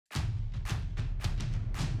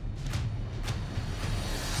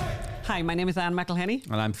Hi, my name is Anne McElhenney.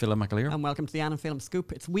 And I'm Philip McAleer. And welcome to the Anne and Film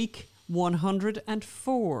Scoop. It's week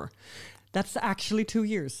 104. That's actually 2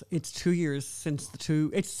 years. It's 2 years since the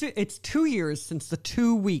two. It's 2 years since the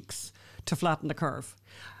 2 weeks to flatten the curve.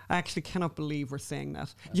 I actually cannot believe we're saying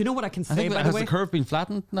that. You know what I can say, by the way? Has the curve been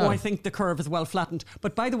flattened? No. Oh, I think the curve is well flattened.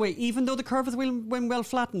 But by the way, even though the curve is well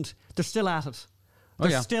flattened, they're still at it.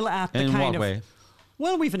 They're still at the In kind what of... way?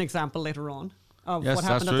 Well, we've an example later on of Yes, what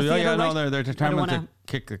happened that's at the true. theatre, right? No, they're determined to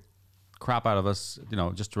kick the crap out of us,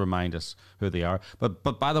 just to remind us who they are. But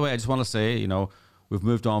by the way, I just want to say, we've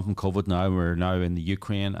moved on from COVID now. We're now in the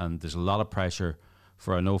Ukraine, and there's a lot of pressure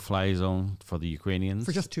for a no-fly zone for the Ukrainians.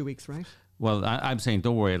 For just 2 weeks, right? Well, I'm saying,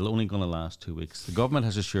 don't worry, it'll only going to last 2 weeks. The government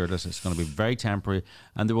has assured us it's going to be very temporary,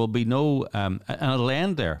 and there will be no, and it'll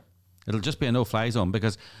end there. It'll just be a no-fly zone,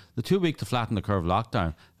 because the 2 week to flatten the curve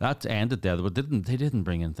lockdown, that ended there. They didn't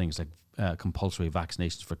bring in things like compulsory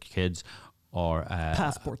vaccinations for kids or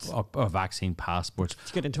passports or vaccine passports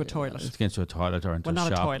to get into a toilet. To get into a toilet or into a shop. Well,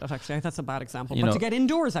 not a toilet, actually. That's a bad example. But to get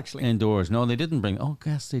indoors, actually. Indoors. No, they didn't bring. Oh,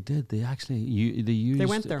 yes, they did. They actually they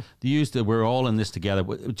went there. They used it. We're all in this together.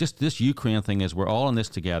 Just this Ukraine thing is we're all in this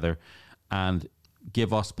together, and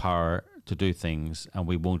give us power to do things, and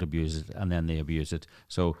we won't abuse it, and then they abuse it.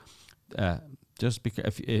 So. Just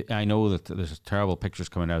because I know that there's terrible pictures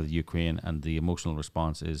coming out of the Ukraine, and the emotional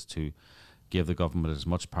response is to give the government as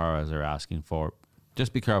much power as they're asking for.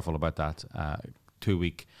 Just be careful about that 2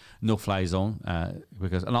 week no-fly zone,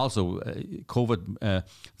 because and also COVID.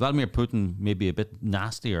 Vladimir Putin may be a bit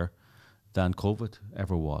nastier than COVID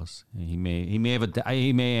ever was. He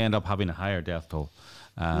may end up having a higher death toll.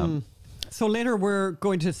 So later we're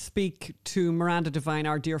going to speak to Miranda Devine,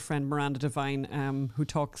 our dear friend Miranda Devine,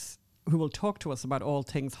 who will talk to us about all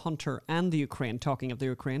things Hunter and the Ukraine, talking of the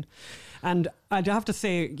Ukraine. And I'd have to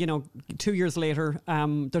say, 2 years later,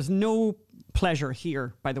 there's no pleasure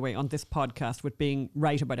here, by the way, on this podcast with being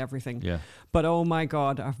right about everything. Yeah. But oh my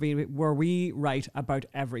God, were we right about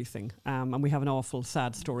everything? And we have an awful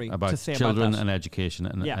sad story about to say children about that. and education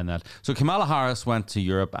and that. So Kamala Harris went to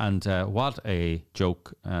Europe, and what a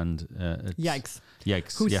joke! And yikes!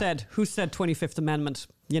 Who said 25th Amendment?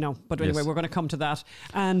 But anyway, we're going to come to that.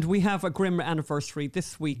 And we have a grim anniversary.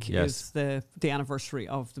 This week is the anniversary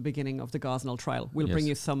of the beginning of the Gosnell trial. We'll bring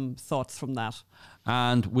you some thoughts from that.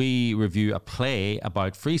 And we review a play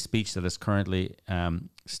about free speech that is currently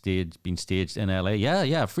being staged in LA.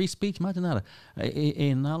 Yeah, free speech. Imagine that.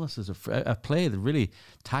 An analysis of a play that really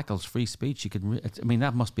tackles free speech.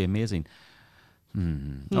 That must be amazing.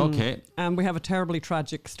 Okay. And we have a terribly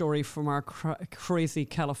tragic story from our crazy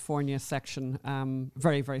California section.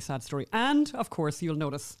 Very, very sad story. And, of course, you'll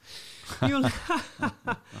notice,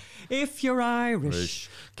 if you're Irish,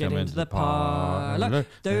 get into the parlour.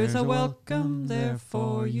 There's a welcome there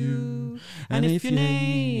for you. And if your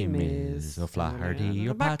name is O'Flaherty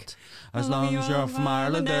or Pat, as long as you're from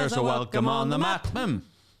Ireland, there's a welcome on the mat.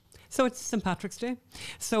 So it's St. Patrick's Day.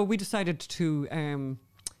 So we decided to...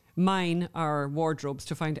 mine our wardrobes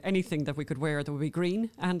to find anything that we could wear that would be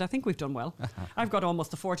green, and I think we've done well. I've got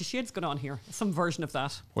almost the 40 shades going on here, some version of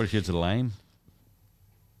that. 40 shades of lime.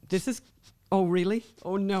 This is, oh really?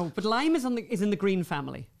 Oh no, but lime is in the green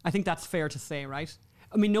family. I think that's fair to say, right?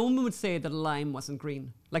 I mean, no one would say that a lime wasn't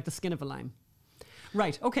green, like the skin of a lime.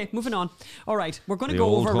 Right, okay, moving on. All right, we're going to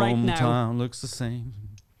go over right now. The old hometown looks the same.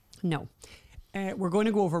 No. We're going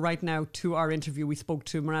to go over right now to our interview. We spoke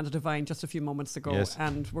to Miranda Devine just a few moments ago,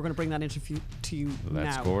 and we're going to bring that interview to you now.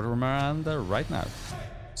 Let's go to Miranda right now.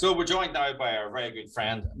 So we're joined now by our very good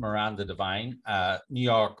friend, Miranda Devine, New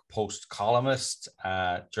York Post columnist,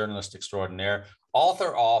 journalist extraordinaire,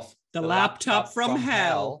 author of The Laptop from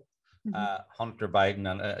Hell. Hunter Biden.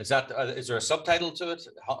 And is there a subtitle to it?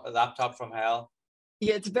 Laptop from Hell?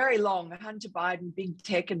 Yeah, it's very long. Hunter Biden, big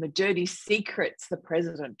tech, and the dirty secrets the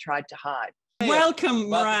president tried to hide. Welcome,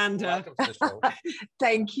 Miranda. Welcome to the show.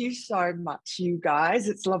 Thank you so much, you guys.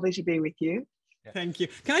 It's lovely to be with you. Yeah. Thank you.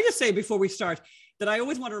 Can I just say before we start that I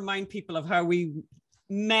always want to remind people of how we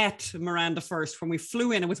met Miranda first when we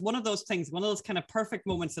flew in. It was one of those things, one of those kind of perfect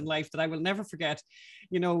moments in life that I will never forget.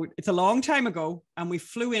 It's a long time ago, and we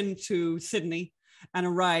flew into Sydney and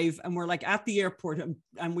arrive, and we're like at the airport,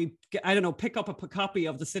 and we, pick up a copy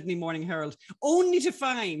of the Sydney Morning Herald, only to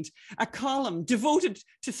find a column devoted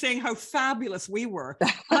to saying how fabulous we were.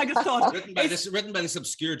 And I just thought, written by this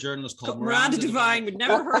obscure journalist called Miranda Devine. We'd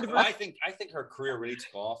never heard of her. I think her career really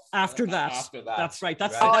took off after that. That's right.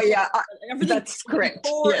 That's correct.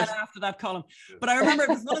 Before and after that column. But I remember it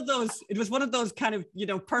was one of those kind of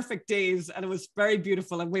perfect days, and it was very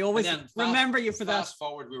beautiful. And we always remember you for that. Fast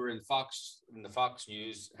forward, we were in Fox in the Fox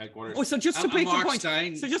News headquarters. Oh, so just to make the Mark point,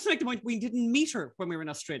 Stein, so just to make the point, we didn't meet her when we were in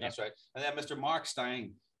Australia. That's right. And then Mr. Mark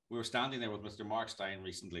Stein, we were standing there with Mr. Mark Stein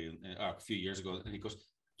recently, a few years ago, and he goes,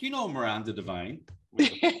 "Do you know Miranda Devine?"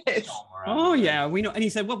 Yes. Oh yeah, we know. And he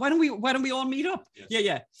said, "Well, why don't we all meet up?" Yes.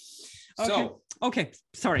 Yeah. Okay. So, okay,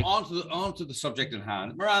 sorry. On to the subject at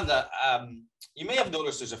hand, Miranda. You may have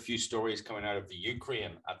noticed there's a few stories coming out of the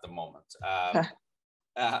Ukraine at the moment.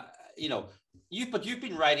 You know, you've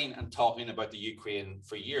been writing and talking about the Ukraine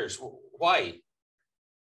for years. Why?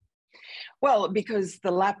 Well, because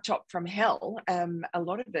the laptop from hell, a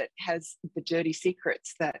lot of it has the dirty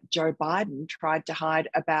secrets that Joe Biden tried to hide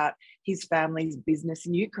about his family's business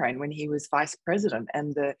in Ukraine when he was vice president,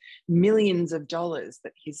 and the millions of dollars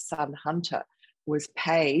that his son Hunter was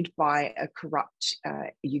paid by a corrupt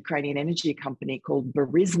Ukrainian energy company called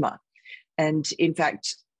Burisma. And in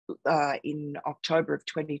fact, in October of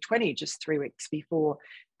 2020, just 3 weeks before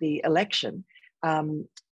the election,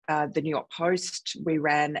 the New York Post, we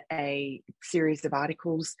ran a series of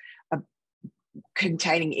articles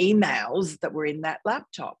containing emails that were in that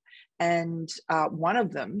laptop. And one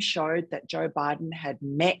of them showed that Joe Biden had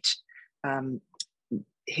met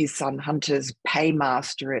his son Hunter's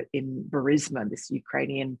paymaster in Burisma, this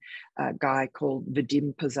Ukrainian guy called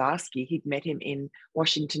Vadim Pozharsky. He'd met him in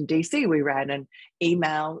Washington, D.C. We ran an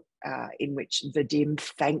email in which Vadim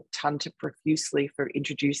thanked Hunter profusely for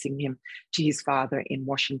introducing him to his father in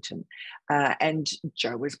Washington. And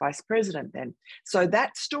Joe was vice president then. So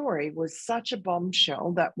that story was such a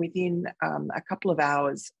bombshell that within a couple of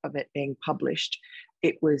hours of it being published,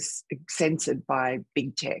 it was censored by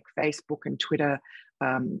big tech. Facebook and Twitter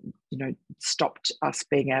stopped us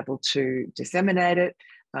being able to disseminate it.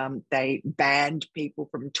 They banned people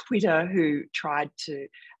from Twitter who tried to,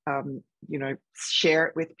 share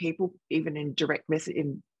it with people, even in direct message,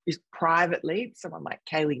 privately. Someone like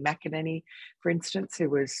Kayleigh McEnany, for instance, who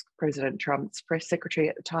was President Trump's press secretary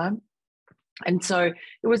at the time. And so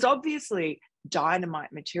it was obviously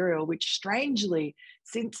dynamite material, which strangely,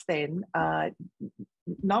 since then,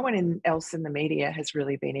 no one else in the media has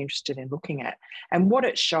really been interested in looking at. And what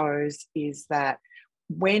it shows is that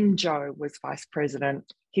when Joe was vice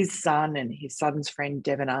president, his son and his son's friend,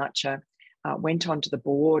 Devon Archer, went onto the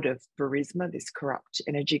board of Burisma, this corrupt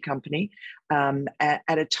energy company, at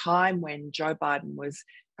a time when Joe Biden was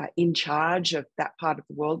in charge of that part of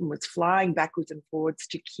the world and was flying backwards and forwards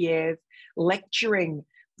to Kiev, lecturing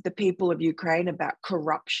the people of Ukraine about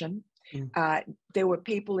corruption. There were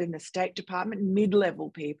people in the State Department, mid-level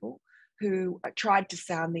people, who tried to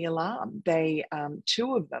sound the alarm. They,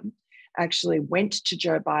 two of them, actually went to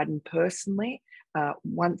Joe Biden personally,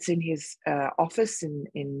 once in his office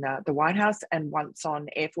in the White House and once on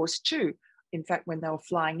Air Force Two, in fact, when they were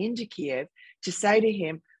flying into Kiev, to say to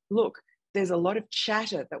him, look, there's a lot of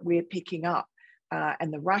chatter that we're picking up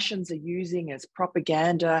and the Russians are using as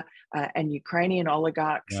propaganda, and Ukrainian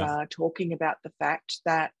oligarchs are talking about the fact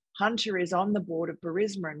that Hunter is on the board of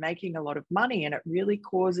Burisma and making a lot of money, and it really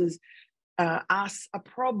causes us a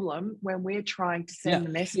problem when we're trying to send the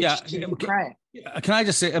message to Ukraine. Can I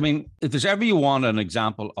just say, I mean, if there's ever you want an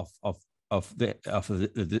example of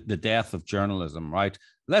the death of journalism, right?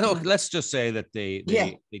 Let's just say that they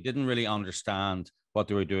didn't really understand what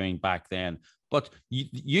they were doing back then. But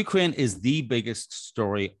Ukraine is the biggest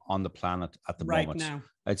story on the planet at the moment. Now.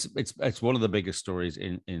 It's one of the biggest stories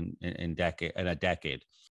in a decade.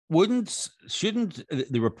 Shouldn't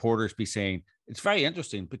the reporters be saying, it's very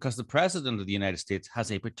interesting because the president of the United States has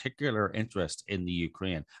a particular interest in the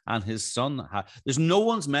Ukraine, and his son there's no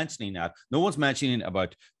one's mentioning that. No one's mentioning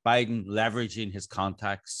about Biden leveraging his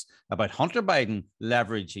contacts, about Hunter Biden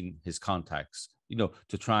leveraging his contacts,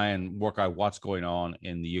 to try and work out what's going on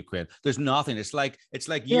in the Ukraine. There's nothing. It's like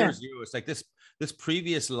year zero. It's like this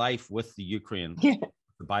previous life with the Ukraine,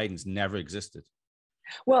 the Bidens never existed.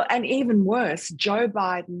 Well, and even worse, Joe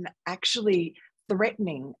Biden actually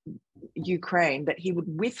threatening Ukraine that he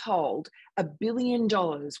would withhold $1 billion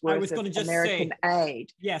worth of American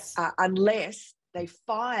aid, unless they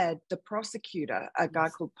fired the prosecutor, a guy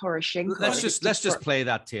called Poroshenko. Let's just play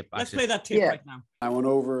that tape. Let's play that tape right now. I went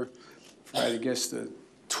over, I guess, the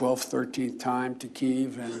 12th, 13th time to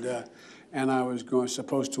Kyiv, and I was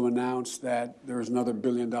supposed to announce that there was another $1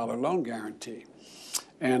 billion loan guarantee.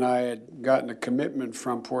 And I had gotten a commitment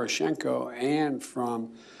from Poroshenko and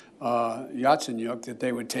from Yatsenyuk that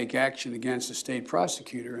they would take action against the state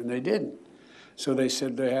prosecutor, and they didn't. So they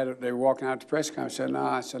said they were walking out to press conference. I said, no,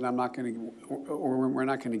 I said, I'm not going to, or we're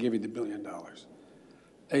not going to give you the $1 billion.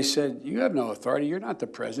 They said, you have no authority. You're not the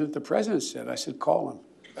president. The president said. I said, call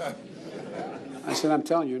him. I said, I'm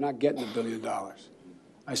telling you, you're not getting the $1 billion.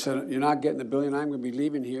 I said, you're not getting the $1 billion. I'm going to be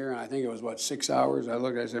leaving here. And I think it was, what, 6 hours? I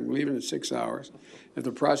said, I'm leaving in 6 hours. If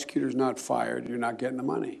the prosecutor's not fired, you're not getting the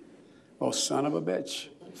money. Well, son of a bitch.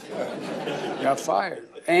 Got fired.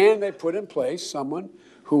 And they put in place someone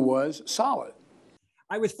who was solid.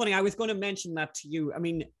 I was going to mention that to you. I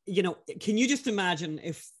mean, you know, can you just imagine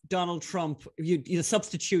if Donald Trump, you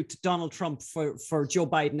substitute Donald Trump for Joe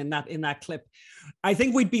Biden in that clip? I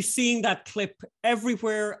think we'd be seeing that clip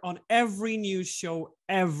everywhere on every news show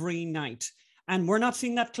every night. And we're not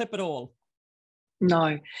seeing that clip at all.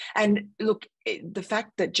 No. And look, the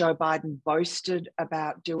fact that Joe Biden boasted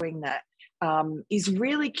about doing that is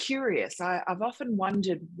really curious. I've often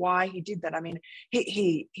wondered why he did that. I mean,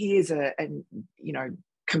 he is a you know,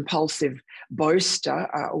 compulsive boaster,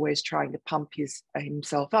 always trying to pump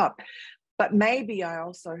himself up. But maybe I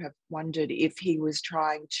also have wondered if he was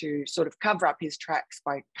trying to sort of cover up his tracks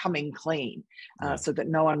by coming clean, so that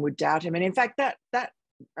no one would doubt him. And in fact, that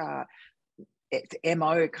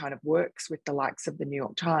MO kind of works with the likes of the New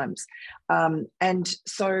York Times. And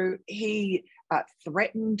so he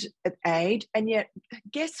threatened aid, and yet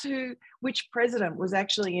guess which president was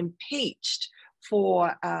actually impeached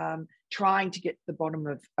for trying to get to the bottom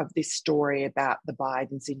of this story about the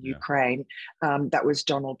Bidens in Ukraine? That was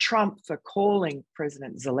Donald Trump, for calling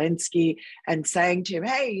President Zelensky and saying to him,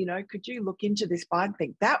 hey, you know, could you look into this Biden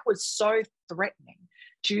thing? That was so threatening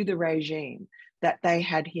to the regime that they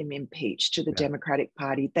had him impeached, to the Democratic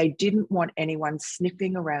Party. They didn't want anyone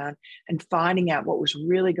sniffing around and finding out what was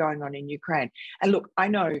really going on in Ukraine. And look, I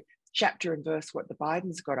know chapter and verse what the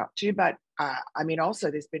Bidens got up to, but I mean, also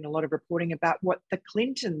there's been a lot of reporting about what the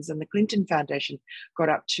Clintons and the Clinton Foundation got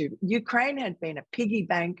up to. Ukraine had been a piggy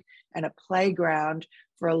bank and a playground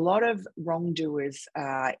for a lot of wrongdoers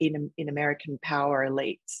in American power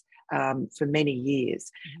elites for many years.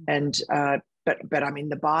 And but I mean,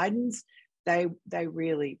 the Bidens, they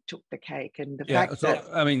really took the cake. And the fact that,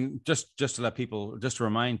 I mean, just to let people, just to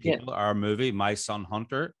remind people, our movie My Son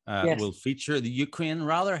Hunter will feature the Ukraine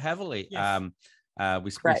rather heavily.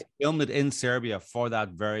 We filmed it in Serbia for that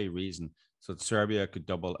very reason, so that Serbia could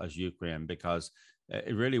double as Ukraine, because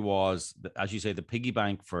it really was, as you say, the piggy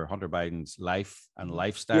bank for Hunter Biden's life and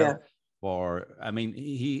lifestyle. I mean,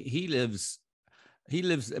 he lives.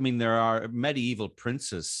 I mean, there are medieval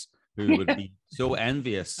princes who would be so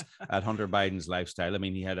envious at Hunter Biden's lifestyle. I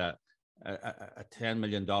mean, he had a $10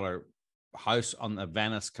 million house on the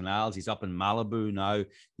Venice canals. He's up in Malibu now.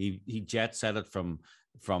 He jet set it from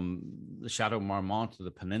the Chateau Marmont to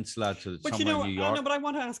the peninsula to somewhere in New York. I know, but I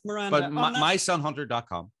want to ask Miranda. But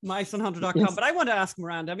mysonhunter.com. Mysonhunter.com. But I want to ask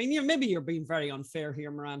Miranda. I mean, maybe you're being very unfair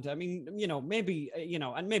here, Miranda. I mean, maybe,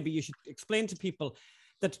 and maybe you should explain to people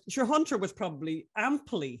that sure, Hunter was probably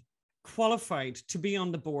amply qualified to be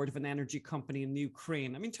on the board of an energy company in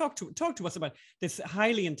Ukraine. I mean, talk to us about this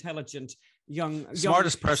highly intelligent,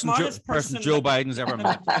 smartest person Joe Biden's ever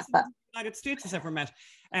met. The United States has ever met.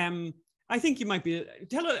 I think you might be.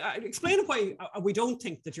 Explain why we don't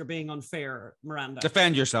think that you're being unfair, Miranda.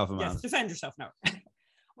 Defend yourself, Miranda. Yes, defend yourself now.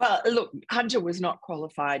 Well, look, Hunter was not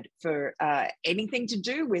qualified for anything to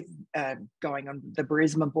do with going on the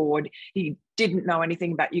Burisma board. He didn't know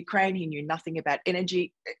anything about Ukraine. He knew nothing about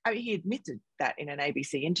energy. I mean, he admitted that in an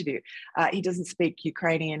ABC interview. He doesn't speak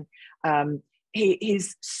Ukrainian.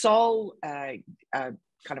 His sole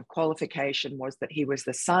kind of qualification was that he was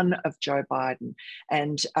the son of Joe Biden.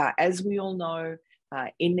 And as we all know,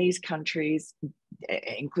 in these countries,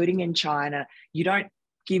 including in China, you don't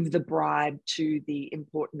give the bribe to the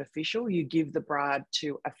important official, you give the bribe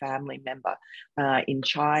to a family member. In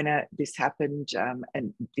China, this happened,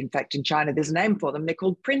 and in fact, in China, there's a name for them. They're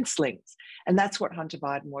called princelings. And that's what Hunter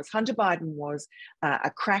Biden was. Hunter Biden was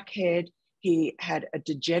a crackhead. He had a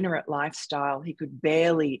degenerate lifestyle. He could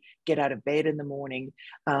barely get out of bed in the morning.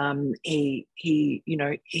 It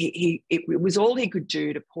was all he could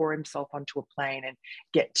do to pour himself onto a plane and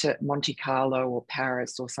get to Monte Carlo or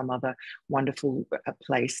Paris or some other wonderful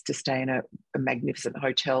place to stay in a magnificent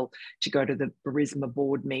hotel to go to the Burisma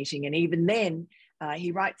board meeting. And even then,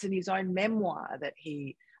 he writes in his own memoir that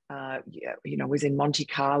he, was in Monte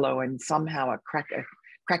Carlo and somehow a crack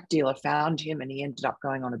dealer found him and he ended up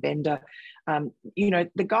going on a bender.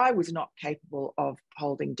 The guy was not capable of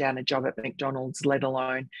holding down a job at McDonald's, let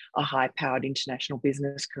alone a high-powered international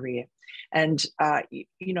business career. And,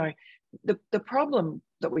 the problem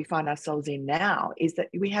that we find ourselves in now is that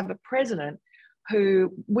we have a president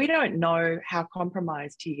who we don't know how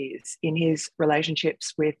compromised he is in his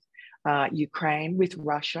relationships with Ukraine, with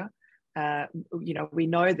Russia, we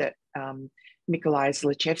know that 𝙁𝙗𝙤𝙘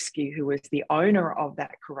𝙃𝙪𝙤𝙣, who was the owner of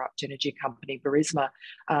that corrupt energy company, Burisma,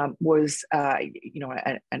 was,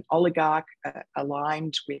 an oligarch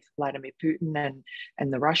aligned with Vladimir Putin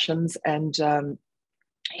and the Russians. And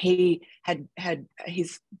he had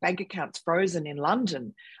his bank accounts frozen in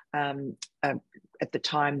London at the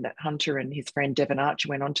time that Hunter and his friend Devin Archer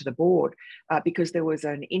went onto the board because there was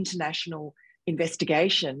an international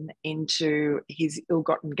investigation into his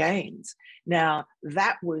ill-gotten gains. Now,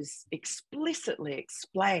 that was explicitly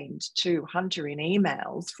explained to Hunter in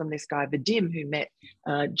emails from this guy Vadim, who met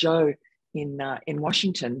Joe in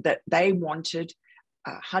Washington, that they wanted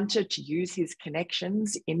Hunter to use his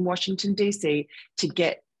connections in Washington, D.C. to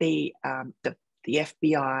get the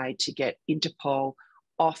FBI, to get Interpol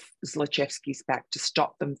off Zlochevsky's back, to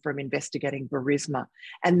stop them from investigating Burisma.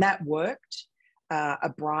 And that worked.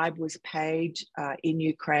 A bribe was paid in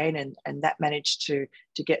Ukraine, and that managed to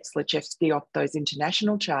get Zlochevsky off those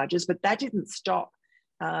international charges. But that didn't stop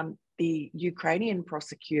the Ukrainian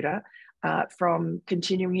prosecutor from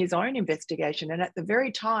continuing his own investigation. And at the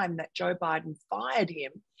very time that Joe Biden fired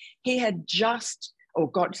him, he had just, Joe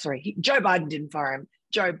Biden didn't fire him.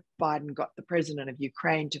 Joe Biden got the president of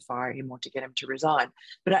Ukraine to fire him or to get him to resign.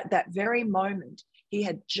 But at that very moment, he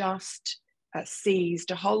had just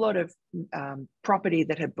seized a whole lot of property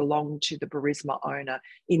that had belonged to the Burisma owner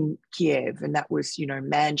in Kiev. And that was,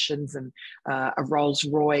 mansions and a Rolls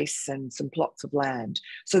Royce and some plots of land.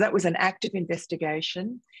 So that was an active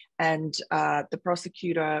investigation. And the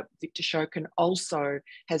prosecutor, Viktor Shokin, also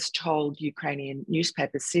has told Ukrainian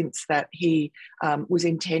newspapers since that he was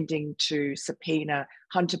intending to subpoena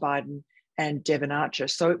Hunter Biden and Devin Archer.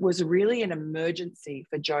 So it was really an emergency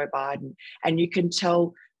for Joe Biden. And you can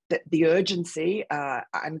tell that the urgency,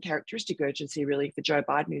 uncharacteristic urgency really for Joe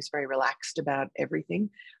Biden, who's very relaxed about everything,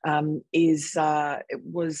 was that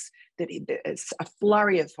a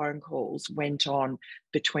flurry of phone calls went on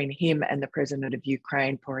between him and the president of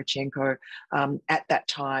Ukraine, Poroshenko, at that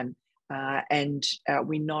time. And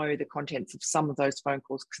we know the contents of some of those phone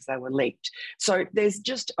calls because they were leaked. So there's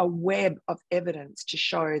just a web of evidence to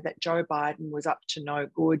show that Joe Biden was up to no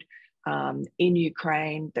good in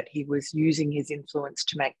Ukraine, that he was using his influence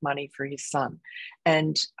to make money for his son,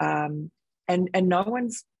 and no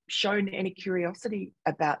one's shown any curiosity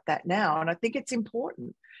about that now. And I think it's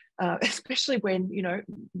important, especially when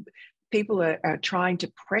people are trying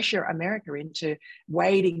to pressure America into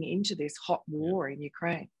wading into this hot war in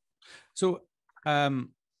Ukraine. So, how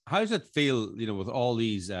does it feel, with all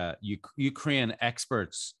these Ukraine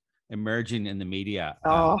experts emerging in the media?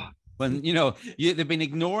 When they've been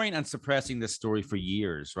ignoring and suppressing this story for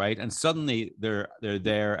years, right? And suddenly they're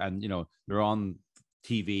there, and they're on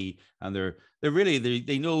TV, and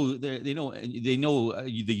they know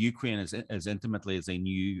the Ukraine as intimately as they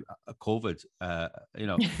knew COVID. But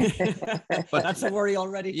that's a worry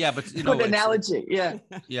already. Yeah, but good analogy. Yeah.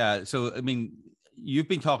 Yeah. So I mean, you've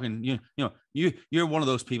been talking, you're one of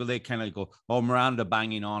those people, they kind of go, oh, Miranda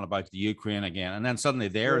banging on about the Ukraine again. And then suddenly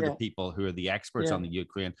they're the people who are the experts on the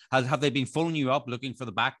Ukraine. Have they been phoning you up looking for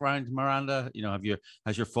the background, Miranda?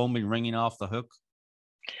 Has your phone been ringing off the hook?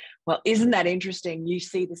 Well, isn't that interesting? You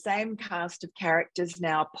see the same cast of characters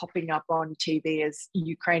now popping up on TV as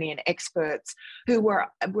Ukrainian experts who were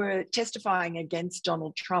testifying against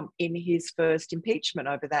Donald Trump in his first impeachment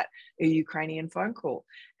over that Ukrainian phone call.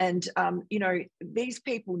 And, these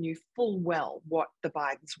people knew full well what the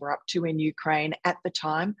Bidens were up to in Ukraine at the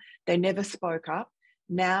time. They never spoke up.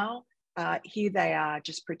 Now, here they are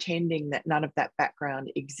just pretending that none of that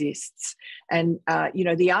background exists. And,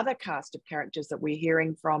 the other cast of characters that we're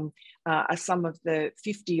hearing from are some of the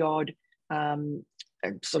 50-odd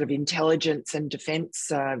sort of intelligence and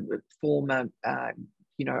defense former,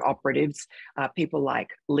 operatives, people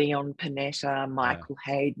like Leon Panetta, Michael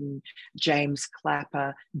Hayden, James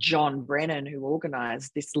Clapper, John Brennan, who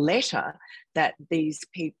organised this letter that these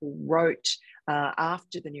people wrote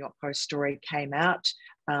after the New York Post story came out,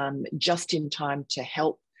 just in time to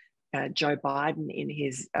help Joe Biden in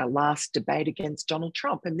his last debate against Donald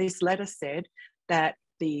Trump. And this letter said that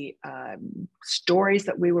the stories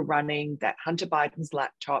that we were running, that Hunter Biden's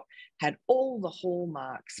laptop had all the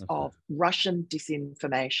hallmarks of Russian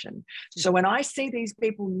disinformation. So when I see these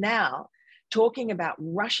people now talking about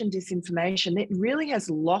Russian disinformation, it really has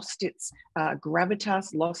lost its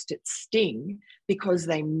gravitas, lost its sting, because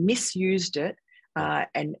they misused it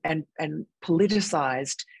and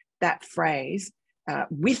politicized that phrase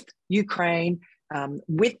with Ukraine,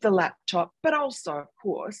 with the laptop, but also, of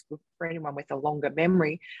course, for anyone with a longer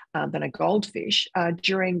memory than a goldfish,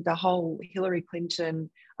 during the whole Hillary Clinton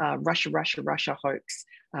Russia hoax,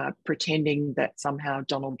 pretending that somehow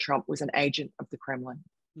Donald Trump was an agent of the Kremlin.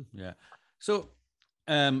 Yeah. So,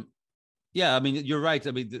 yeah, I mean, you're right.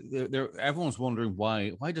 I mean, everyone's wondering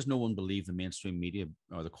why does no one believe the mainstream media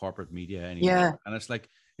or the corporate media anymore? Yeah. And it's like,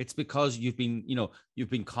 it's because you've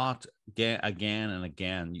been caught again and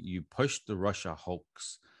again. You pushed the Russia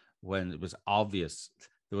hoax when it was obvious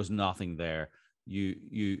there was nothing there. You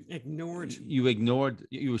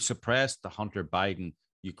suppressed the Hunter Biden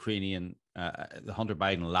Ukrainian, the Hunter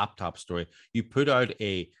Biden laptop story. You put out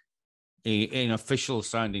an official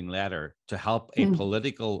sounding letter to help a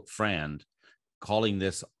political friend, calling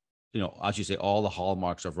this, as you say, all the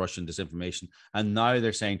hallmarks of Russian disinformation. And now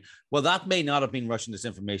they're saying, well, that may not have been Russian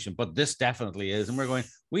disinformation, but this definitely is. And we're going,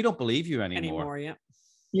 we don't believe you anymore. Yeah.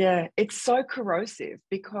 Yeah, it's so corrosive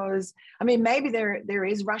because, I mean, maybe there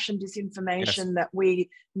is Russian disinformation that we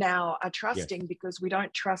now are trusting because we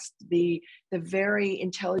don't trust the very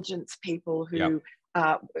intelligence people who,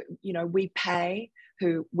 we pay,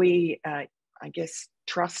 who we, I guess,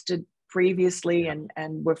 trusted previously and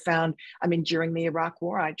were found. I mean, during the Iraq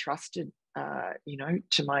War, I trusted,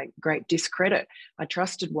 to my great discredit, I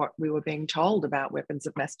trusted what we were being told about weapons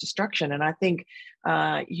of mass destruction. And I think,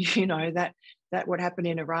 that what happened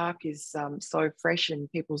in Iraq is so fresh in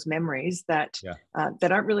people's memories that they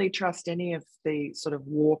don't really trust any of the sort of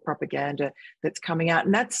war propaganda that's coming out.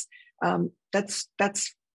 And that's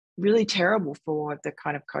really terrible for the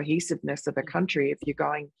kind of cohesiveness of a country if you're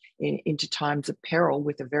going into times of peril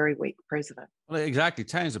with a very weak president. Well, exactly.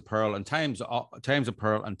 Times of peril and times of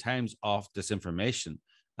disinformation.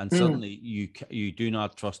 And suddenly you do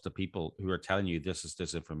not trust the people who are telling you this is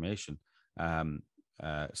disinformation.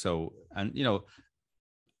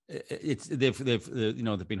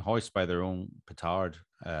 They've been hoisted by their own petard.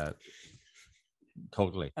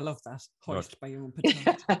 Totally. I love that. Hoist by your own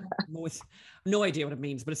petard. No idea what it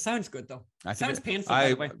means, but it sounds good though. It sounds painful, by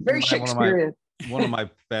the way. Very Shakespearean. One of my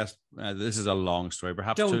best. This is a long story,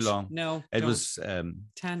 perhaps too long. No, it was.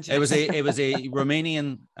 Tangent. It was a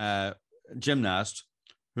Romanian gymnast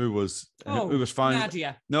who was found.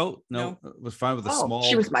 Nadia. No, was found with a small.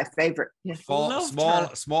 She was my favorite. Yeah.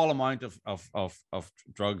 Small amount of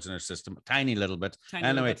drugs in her system, a tiny little bit.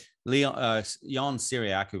 Anyway, Jan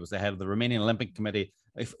Syriac, who was the head of the Romanian Olympic Committee,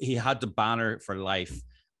 he had to ban her for life,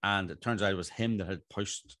 and it turns out it was him that had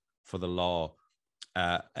pushed for the law.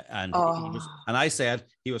 And I said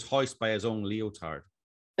he was hoisted by his own leotard.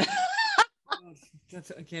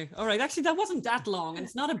 That's okay. All right. Actually, that wasn't that long, and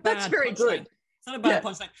it's not a bad. That's very good. It's not a bad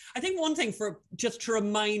punchline. I think one thing just to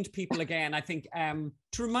remind people again, to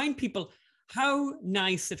remind people how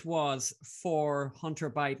nice it was for Hunter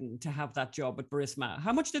Biden to have that job at Burisma.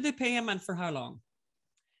 How much did they pay him and for how long?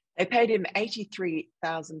 They paid him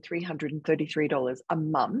 $83,333 a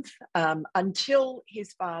month until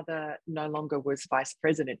his father no longer was vice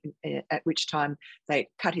president, at which time they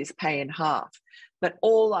cut his pay in half. But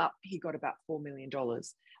all up, he got about $4 million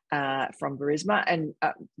from Burisma, and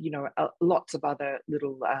lots of other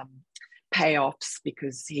little payoffs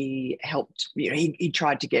because he helped. He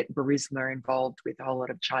tried to get Burisma involved with a whole lot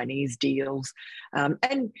of Chinese deals,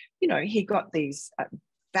 and he got these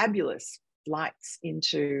fabulous flights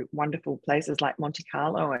into wonderful places like Monte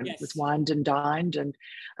Carlo and was wined and dined, and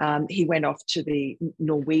he went off to the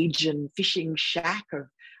Norwegian fishing shack of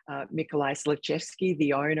Mykolai Zlochevsky,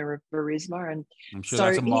 the owner of Burisma. And I'm sure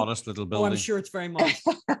that's a modest little building. Oh, I'm sure it's very modest.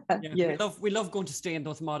 Yeah. We love going to stay in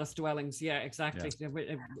those modest dwellings. Yeah, exactly. Yeah.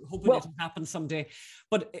 Hopefully it'll happen someday.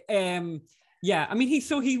 But yeah, I mean,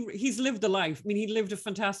 he's lived a life. I mean, he lived a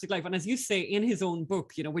fantastic life. And as you say in his own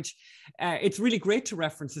book, which it's really great to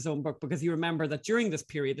reference his own book, because you remember that during this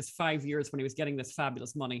period, this 5 years when he was getting this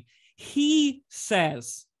fabulous money, he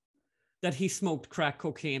says that he smoked crack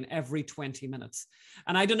cocaine every 20 minutes.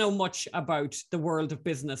 And I don't know much about the world of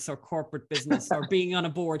business or corporate business or being on a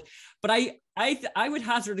board, but I would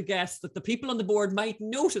hazard a guess that the people on the board might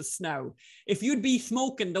notice now if you'd be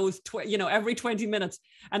smoking those, every 20 minutes.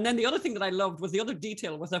 And then the other thing that I loved was the other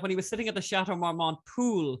detail was that when he was sitting at the Chateau Marmont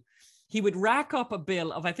pool, he would rack up a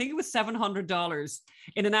bill of, I think it was $700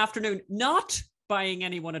 in an afternoon, not buying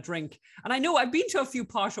anyone a drink. And I know I've been to a few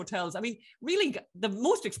posh hotels. I mean, really, the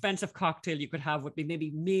most expensive cocktail you could have would be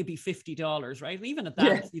maybe $50, right? And even at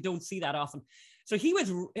that, you don't see that often. So he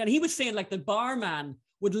was saying, like, the barman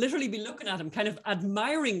would literally be looking at him kind of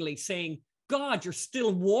admiringly saying, God, you're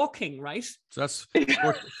still walking, right? So that's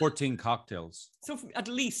 14 cocktails. So at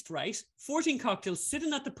least, right? 14 cocktails,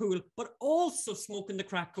 sitting at the pool, but also smoking the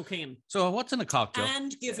crack cocaine. So what's in a cocktail?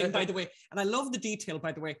 And giving, by the way, and I love the detail,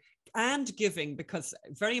 by the way, and giving, because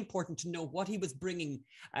very important to know what he was bringing.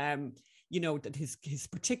 that his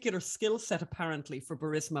particular skill set apparently for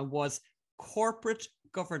Burisma was corporate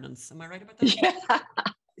governance. Am I right about that? Yeah.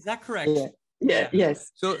 Is that correct? Yeah.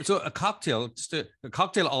 Yes. So a cocktail, a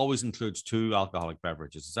cocktail always includes 2 alcoholic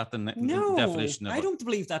beverages. Is that the definition of it? I don't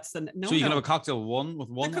believe that's the So you can have a cocktail with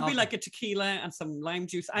one. That could be like a tequila and some lime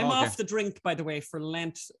juice. I'm off the drink, by the way, for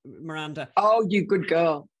Lent, Miranda. Oh, you good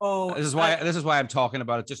girl. Oh, this is why I'm talking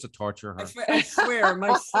about it, just to torture her. I swear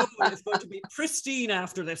my soul is going to be pristine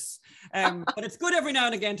after this. But it's good every now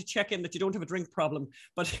and again to check in that you don't have a drink problem.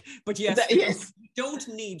 But yes, yes. you don't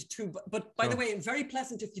need to. But by the way, very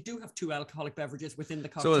pleasant if you do have 2 alcoholic beverages within the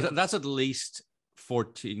cocktail. So that's at least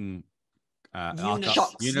 14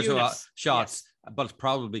 units. Shots, but it's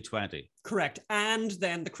probably 20. Correct. And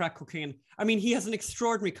then the crack cocaine. I mean, he has an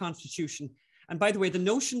extraordinary constitution. And by the way, the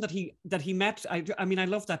notion that he met, I mean, I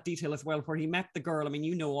love that detail as well, where he met the girl. I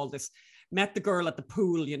mean, all this, met the girl at the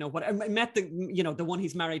pool, met the one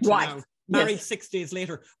he's married to now. Married 6 days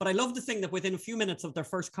later. But I love the thing that within a few minutes of their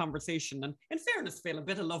first conversation, and in fairness, Phil, a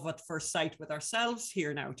bit of love at first sight with ourselves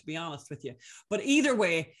here now, to be honest with you. But either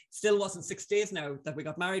way, still wasn't 6 days now that we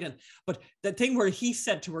got married in. But the thing where he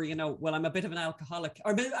said to her, well, I'm a bit of an alcoholic,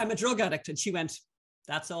 or I'm a drug addict. And she went,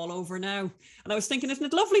 that's all over now. And I was thinking, isn't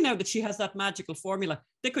it lovely now that she has that magical formula?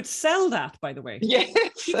 They could sell that, by the way. Yes.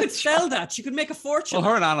 She could sell that. She could make a fortune. Well,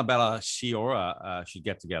 her and Annabella Sciorra should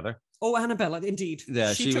get together. Oh, Annabella, indeed.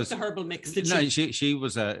 Yeah, she took the herbal mix, did she? She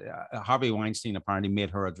was Harvey Weinstein apparently made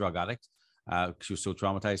her a drug addict. She was so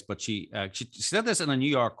traumatized, but she said this in a New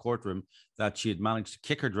York courtroom that she had managed to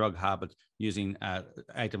kick her drug habit using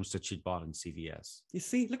items that she'd bought in CVS. You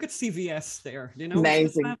see, look at CVS there.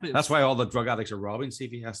 Amazing. That's why all the drug addicts are robbing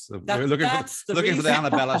CVS. They're looking for the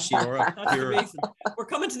Annabella Sciorra. That's the reason. We're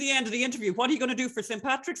coming to the end of the interview. What are you going to do for St.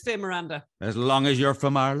 Patrick's Day, Miranda? As long as you're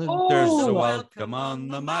from Ireland, there's a welcome on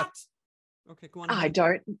the mat. Okay, go on. I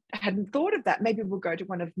hadn't thought of that. Maybe we'll go to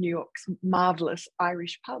one of New York's marvelous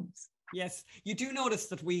Irish pubs. Yes, you do notice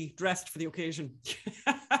that we dressed for the occasion.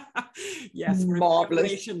 Yes,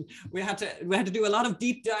 marvelous. We had to do a lot of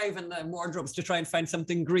deep dive in the wardrobes to try and find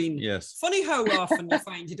something green. Yes. Funny how often you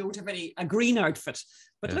find you don't have a green outfit.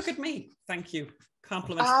 But look at me. Thank you.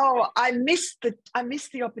 Compliments. Oh, I missed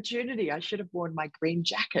the opportunity. I should have worn my green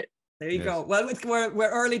jacket. There you go. Well, we're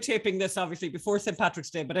early taping this, obviously, before St. Patrick's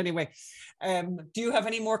Day. But anyway, do you have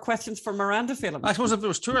any more questions for Miranda, Philip? I suppose if there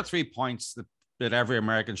was 2 or 3 points that every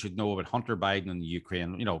American should know about Hunter Biden and the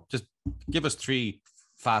Ukraine, just give us 3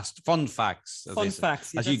 fun facts.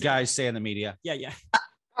 As you guys say in the media. Yeah.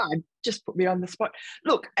 Just put me on the spot.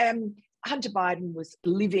 Look, Hunter Biden was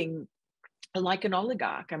living like an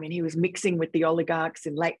oligarch. I mean, he was mixing with the oligarchs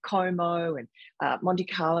in Lake Como and Monte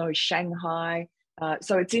Carlo, Shanghai.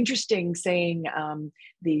 So it's interesting seeing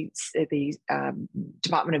the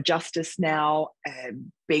Department of Justice now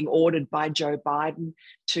being ordered by Joe Biden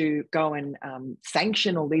to go and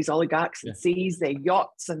sanction all these oligarchs and seize their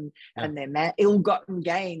yachts and their ill-gotten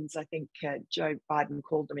gains, I think Joe Biden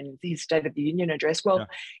called them in his State of the Union address. Well,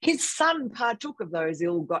 his son partook of those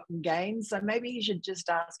ill-gotten gains, so maybe he should just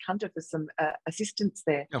ask Hunter for some assistance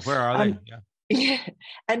there. Yeah, where are they? Yeah.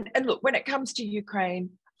 And look, when it comes to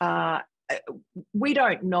Ukraine, we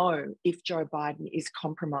don't know if Joe Biden is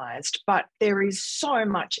compromised, but there is so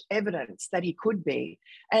much evidence that he could be.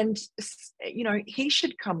 And, he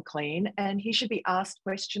should come clean and he should be asked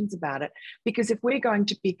questions about it. Because if we're going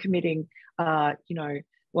to be committing,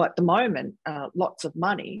 at the moment, lots of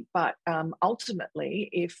money, but ultimately,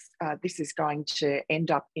 if this is going to end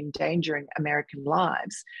up endangering American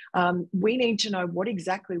lives, we need to know what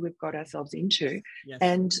exactly we've got ourselves into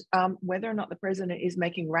and whether or not the president is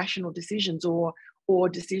making rational decisions or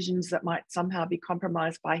decisions that might somehow be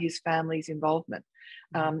compromised by his family's involvement.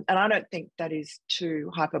 And I don't think that is too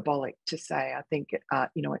hyperbolic to say. I think,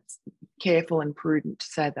 it's careful and prudent to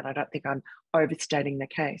say that. I don't think I'm overstating the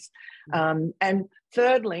case. And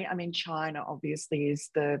thirdly, I mean, China obviously is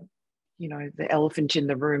the elephant in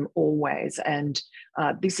the room always. And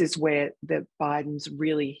this is where the Bidens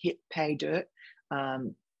really hit pay dirt.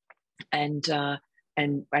 And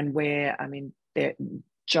where, I mean,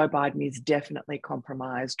 Joe Biden is definitely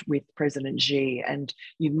compromised with President Xi. And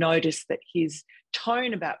you've noticed that his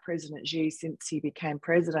tone about President Xi since he became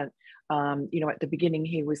president, at the beginning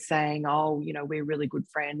he was saying, we're really good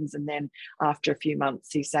friends. And then after a few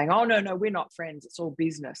months, he's saying, oh, no, we're not friends. It's all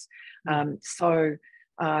business. So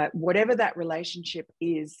whatever that relationship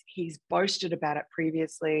is, he's boasted about it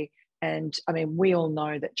previously. And I mean, we all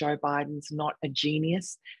know that Joe Biden's not a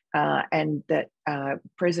genius, and that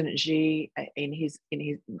President Xi,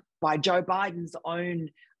 by Joe Biden's own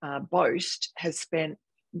boast, has spent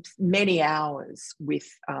many hours with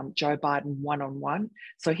Joe Biden one-on-one.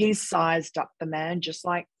 So he's sized up the man just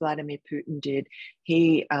like Vladimir Putin did.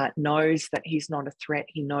 He knows that he's not a threat.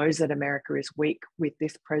 He knows that America is weak with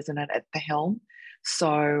this president at the helm.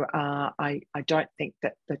 So I don't think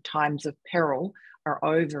that the times of peril are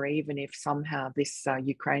over, even if somehow this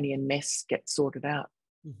Ukrainian mess gets sorted out.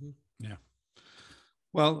 Yeah.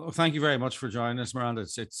 Well, thank you very much for joining us, Miranda.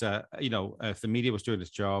 It's you know, if the media was doing its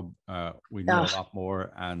job, we'd know a lot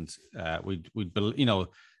more, and we'd you know,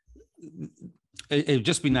 it'd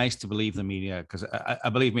just be nice to believe the media, because I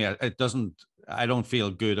believe me, it doesn't. I don't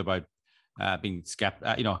feel good about being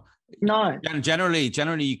skeptical. You know, no. Generally,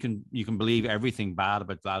 you can believe everything bad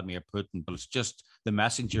about Vladimir Putin, but it's just the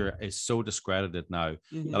messenger is so discredited now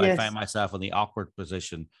that I find myself in the awkward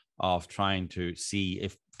position of trying to see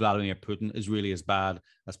if Vladimir Putin is really as bad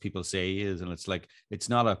as people say he is. And it's like, it's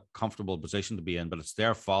not a comfortable position to be in, but it's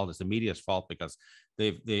their fault. It's the media's fault, because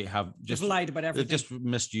they have just lied about everything. They've just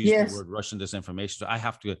misused the word Russian disinformation. So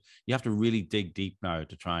you have to really dig deep now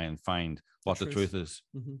to try and find what the truth is.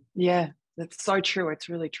 Yeah. That's so true. It's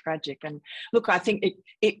really tragic. And look, I think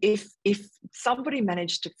if somebody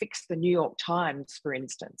managed to fix the New York Times, for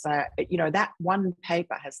instance, you know, that one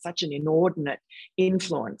paper has such an inordinate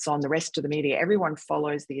influence on the rest of the media. Everyone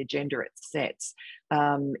follows the agenda it sets.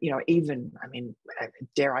 You know, even, I mean,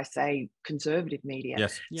 dare I say, conservative media.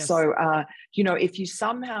 Yes. So, you know, if you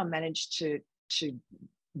somehow manage to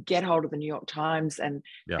get hold of the New York Times and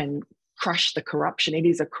crush the corruption. It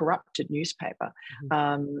is a corrupted newspaper. You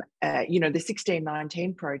know, the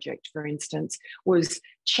 1619 Project, for instance, was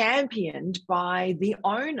championed by the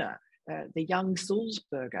owner, the young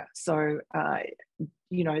Sulzberger. So,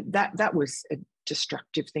 you know, that was a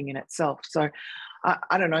destructive thing in itself. So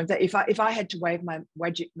I don't know, that if I had to wave my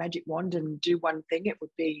magic wand and do one thing, it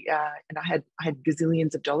would be, and I had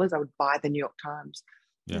gazillions of dollars, I would buy the New York Times.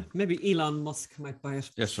 Yeah. Maybe Elon Musk might buy it.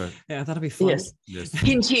 Yes, right. Yeah, that'd be fun. Yes.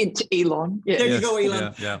 Hint, hint, Elon. There you go,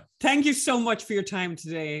 Elon. Yeah. Thank you so much for your time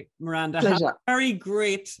today, Miranda. Pleasure. Have a very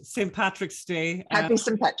great St. Patrick's Day. Happy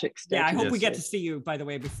St. Patrick's Day. Yeah, I hope we get to see you, by the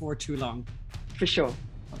way, before too long. For sure.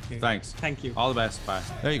 Okay. Thanks. Thank you. All the best. Bye.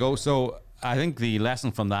 There you go. So I think the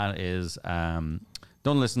lesson from that is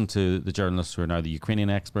don't listen to the journalists who are now the Ukrainian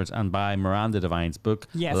experts, and buy Miranda Devine's book,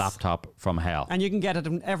 Laptop from Hell. And you can get it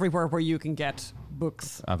everywhere where you can get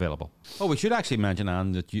books. Available. Oh, we should actually mention,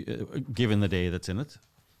 Anne, that you, given the day that's in it,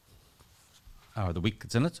 or the week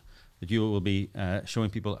that's in it, that you will be showing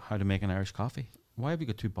people how to make an Irish coffee. Why have you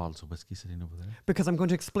got 2 bottles of whiskey sitting over there? Because I'm going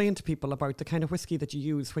to explain to people about the kind of whiskey that you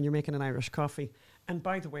use when you're making an Irish coffee. And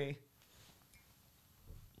by the way,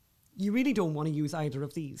 you really don't want to use either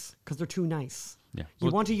of these because they're too nice. Yeah. You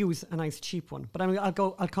want to use a nice cheap one, but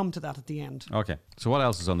I'll come to that at the end. Okay. So what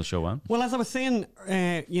else is on the show, Anne? Well, as I was saying,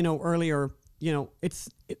 you know, earlier, you know,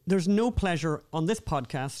 there's no pleasure on this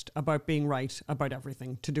podcast about being right about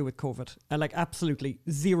everything to do with COVID. Like absolutely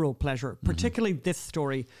zero pleasure, particularly this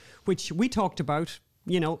story, which we talked about,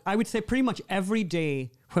 you know, I would say pretty much every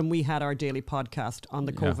day when we had our daily podcast on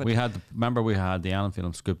the COVID. We had the Alan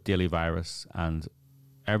Phelan Scoop Daily Virus, and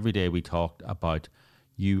every day we talked about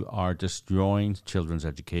you are destroying children's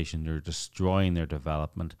education, you're destroying their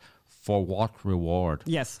development. For what reward?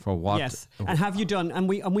 Yes. For what? Yes. And have you done? And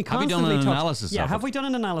we constantly have you done an analysis? Yeah. Have we done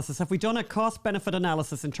an analysis? Have we done a cost-benefit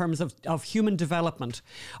analysis in terms of human development,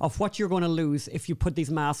 of what you're going to lose if you put these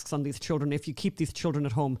masks on these children, if you keep these children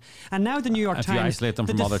at home? And now the New York Times, you isolate them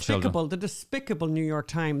from other children. The despicable New York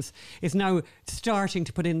Times is now starting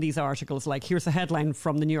to put in these articles. Like here's a headline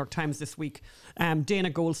from the New York Times this week: Dana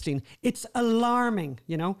Goldstein. It's alarming.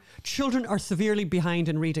 You know, children are severely behind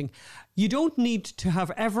in reading. You don't need to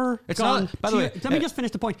have ever gone. By the way, let me just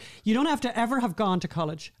finish the point. You don't have to ever have gone to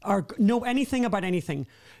college or know anything about anything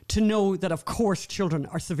to know that, of course, children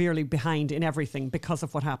are severely behind in everything because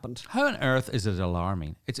of what happened. How on earth is it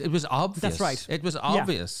alarming? It was obvious. That's right. It was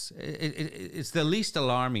obvious. Yeah. It's the least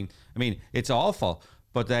alarming. I mean, it's awful.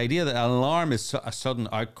 But the idea that alarm is a sudden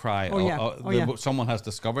outcry, someone has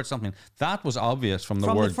discovered something, that was obvious from the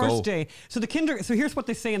word go. From the first day. So here's what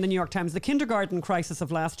they say in the New York Times. The kindergarten crisis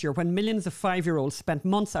of last year, when millions of 5-year-olds spent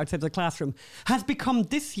months outside the classroom, has become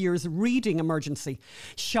this year's reading emergency.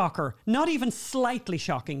 Shocker. Not even slightly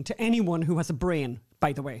shocking to anyone who has a brain,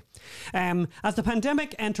 by the way. As the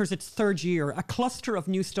pandemic enters its 3rd year, a cluster of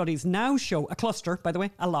new studies now show, a cluster, by the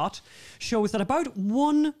way, a lot, shows that about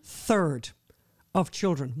 1/3 of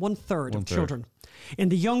children, 1/3 of children in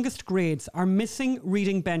the youngest grades are missing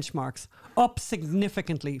reading benchmarks, up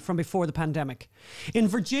significantly from before the pandemic. In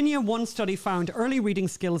Virginia, one study found early reading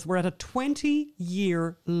skills were at a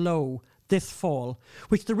 20-year low this fall,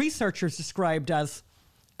 which the researchers described as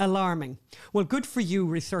alarming. Well, good for you,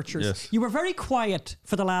 researchers. Yes. You were very quiet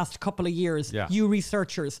for the last couple of years, Yeah. you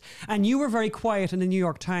researchers. And you were very quiet in the New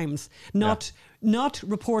York Times, not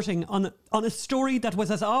reporting on a story that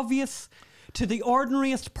was as obvious to the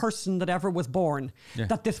ordinariest person that ever was born,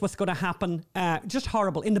 that this was going to happen. Just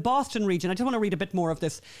horrible. In the Boston region, I just want to read a bit more of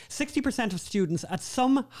this. 60% of students at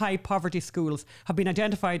some high poverty schools have been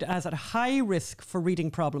identified as at high risk for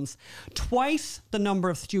reading problems. Twice the number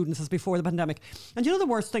of students as before the pandemic. And you know the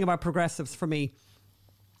worst thing about progressives for me?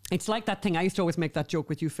 It's like that thing, I used to always make that joke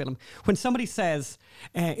with you, Phelim. When somebody says,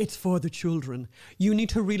 it's for the children, you need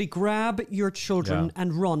to really grab your children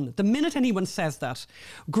and run. The minute anyone says that,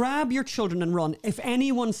 grab your children and run. If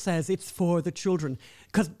anyone says it's for the children,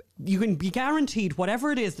 because you can be guaranteed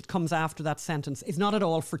whatever it is that comes after that sentence is not at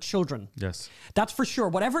all for children. Yes. That's for sure.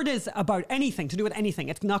 Whatever it is about anything, to do with anything,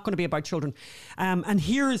 it's not going to be about children. And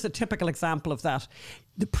here is a typical example of that.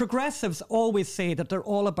 The progressives always say that they're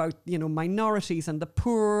all about, minorities and the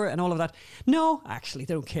poor and all of that. No, actually,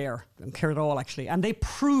 they don't care. They don't care at all, actually. And they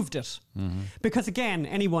proved it. Mm-hmm. Because again,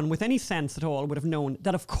 anyone with any sense at all would have known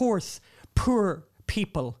that, of course, poor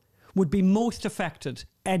people would be most affected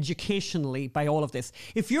educationally by all of this.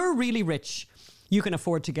 If you're really rich, you can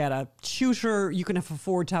afford to get a tutor. You can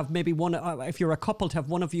afford to have maybe one, if you're a couple, to have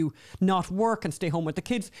one of you not work and stay home with the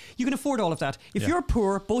kids. You can afford all of that. If you're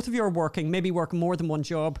poor, both of you are working, maybe working more than one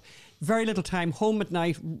job, very little time, home at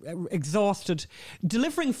night, exhausted,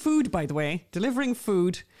 delivering food, by the way, delivering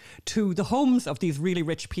food to the homes of these really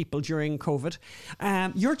rich people during COVID,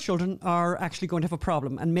 your children are actually going to have a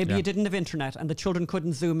problem. And maybe you didn't have internet and the children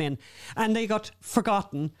couldn't zoom in. And they got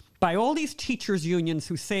forgotten by all these teachers' unions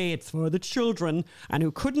who say it's for the children and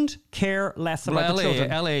who couldn't care less about the children.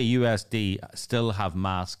 LAUSD still have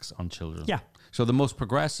masks on children. Yeah. So the most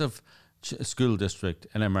progressive school district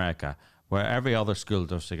in America, where every other school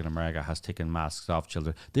district in America has taken masks off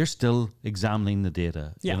children, they're still examining the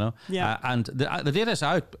data, you know? Yeah. And the data is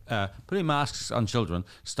out. Putting masks on children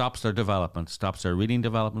stops their development, stops their reading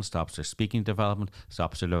development, stops their speaking development,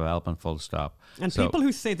 stops their development, full stop. And people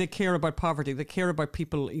who say they care about poverty, they care about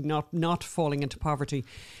people not falling into poverty.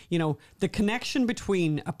 The connection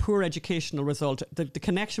between a poor educational result, the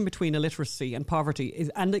connection between illiteracy and poverty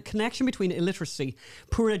and the connection between illiteracy,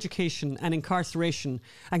 poor education and incarceration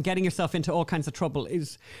and getting yourself into all kinds of trouble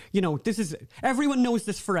is, everyone knows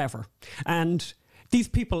this forever. And these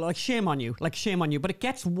people, shame on you. But it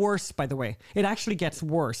gets worse, by the way. It actually gets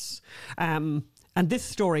worse. And this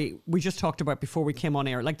story we just talked about before we came on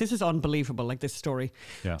air, this is unbelievable, this story.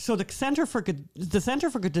 Yeah. So the Center for Good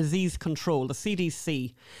Disease Control, the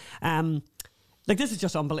CDC, this is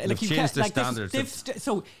just unbelievable. They've changed their standards.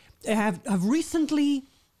 They have recently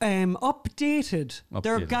updated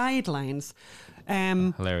their guidelines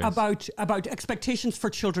about expectations for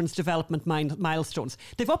children's development milestones.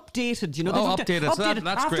 They've updated, updated. So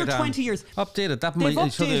that's after great. 20 years. Updated. That they've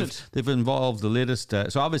might updated. So they've involved the latest.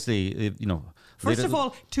 So obviously, First of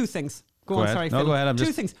all, two things. Go ahead. Go ahead.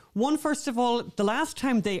 Two things. One, first of all, the last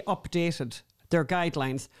time they updated their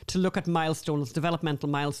guidelines to look at milestones, developmental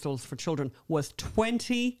milestones for children, was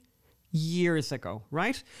 20 years ago,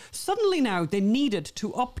 right? Suddenly now they needed to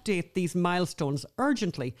update these milestones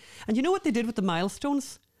urgently. And you know what they did with the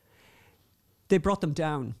milestones? They brought them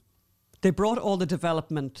down. They brought all the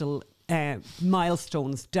developmental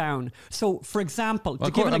milestones down. So, for example,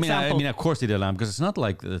 of course they did, because it's not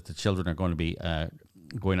like the children are going to be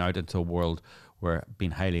going out into a world where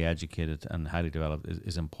being highly educated and highly developed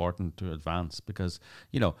is important to advance, because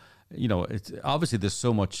it's obviously there's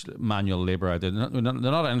so much manual labor out there. They're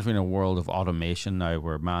not entering a world of automation now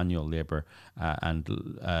where manual labor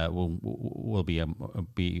will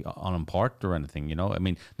be unimportant or anything.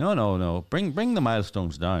 No. Bring the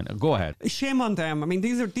milestones down. Go ahead. Shame on them.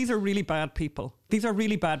 These are really bad people. These are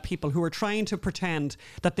really bad people who are trying to pretend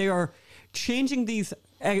that they are changing these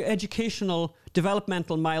educational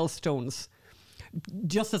developmental milestones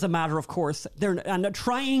just as a matter of course. They're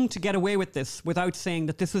trying to get away with this without saying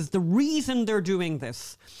that this is the reason they're doing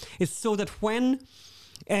this, is so that when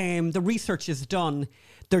the research is done,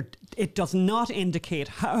 it does not indicate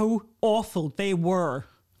how awful they were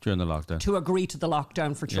during the lockdown to agree to the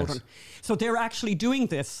lockdown for children. Yes. So they're actually doing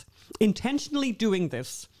this, intentionally doing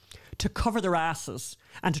this, to cover their asses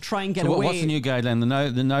and to try and get away. What's the new guideline?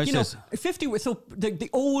 The now says 50. So the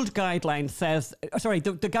old guideline says, the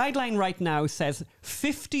guideline right now says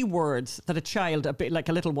 50 words that a child, a bit like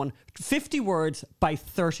a little one, 50 words by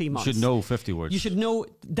 30 months. You should know 50 words. You should know.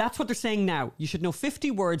 That's what they're saying now. You should know 50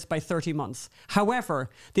 words by 30 months. However,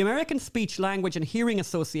 the American Speech, Language and Hearing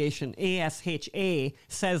Association, ASHA,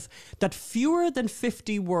 says that fewer than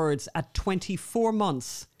 50 words at 24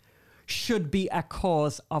 months should be a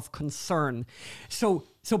cause of concern. So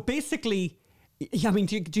basically, I mean,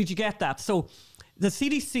 did you get that? So the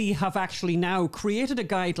CDC have actually now created a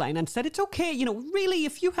guideline and said it's okay, you know, really,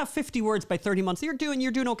 if you have 50 words by 30 months, you're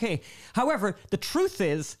doing okay. However, the truth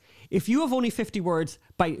is, if you have only 50 words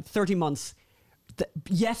by 30 months,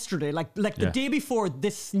 yesterday, like the day before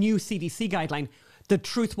this new CDC guideline, the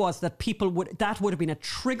truth was that that would have been a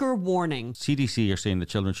trigger warning. CDC are saying that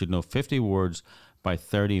children should know 50 words by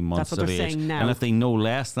 30 months of age. Saying now. And if they know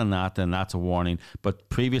less than that, then that's a warning. But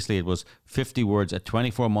previously it was 50 words at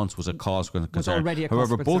 24 months was a cause for concern. Was already a cause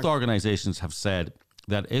However, for both concern. organisations have said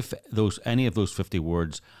that if any of those 50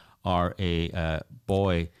 words are a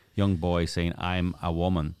young boy saying, I'm a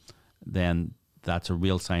woman, then that's a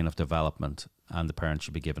real sign of development and the parent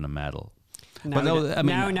should be given a medal.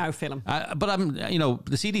 Now, Philip. But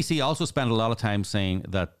the CDC also spent a lot of time saying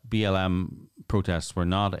that BLM protests were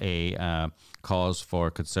not a cause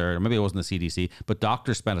for concern. Or maybe it wasn't the CDC, but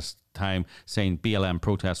doctors spent time saying BLM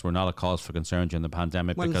protests were not a cause for concern during the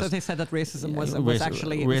pandemic. Well, because so they said that racism was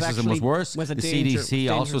worse. Was a the danger,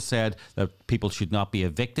 CDC also said that people should not be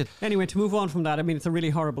evicted. Anyway, to move on from that, I mean, it's a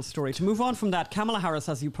really horrible story. To move on from that, Kamala Harris,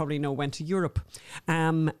 as you probably know, went to Europe,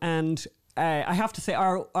 and I have to say,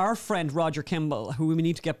 our friend Roger Kimball, who we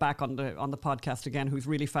need to get back on the podcast again, who's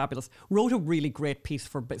really fabulous, wrote a really great piece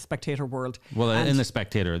for Spectator World. Well, in the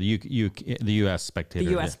Spectator, the US Spectator.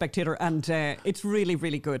 The US Spectator, and it's really,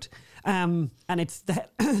 really good. And it's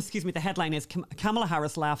the headline is Kamala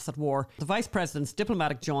Harris laughs at war. The Vice President's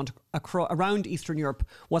diplomatic jaunt around Eastern Europe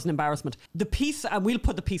was an embarrassment. The piece, we'll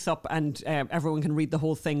put the piece up and everyone can read the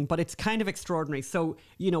whole thing, but it's kind of extraordinary. So,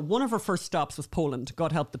 one of her first stops was Poland.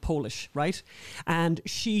 God help the Polish, right? And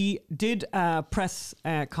she did a press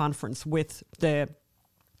conference with the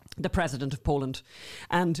president of Poland.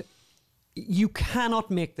 And you cannot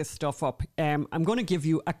make this stuff up. I'm going to give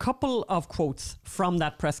you a couple of quotes from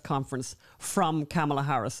that press conference from Kamala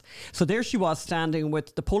Harris. So there she was standing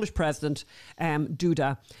with the Polish president,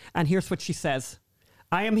 Duda, and here's what she says.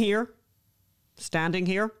 I am here, standing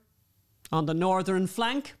here, on the northern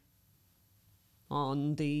flank,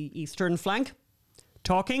 on the eastern flank,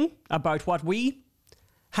 talking about what we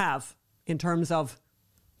have in terms of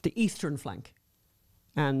the eastern flank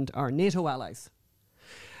and our NATO allies.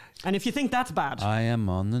 And if you think that's bad... I am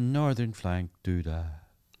on the northern flank, Duda.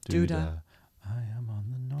 Duda. I am on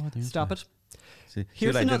the northern Stop flank. it. See,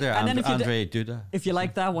 Here's another, and then Andre Duda. If you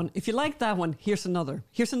like that one, here's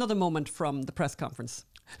another moment from the press conference.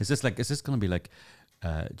 Is this going to be like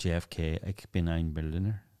JFK, ich bin ein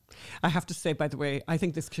Berliner? I have to say, by the way, I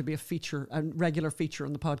think this should be a regular feature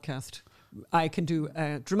on the podcast. I can do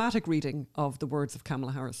a dramatic reading of the words of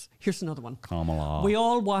Kamala Harris. Here's another one. Kamala. We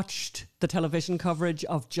all watched the television coverage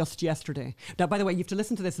of just yesterday. Now, by the way, you have to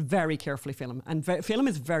listen to this very carefully, Phelim. And Phelim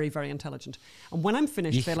is very, very intelligent. And when I'm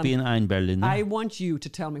finished, Ich Phelim, bin ein Berliner. I want you to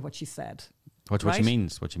tell me what she said. What she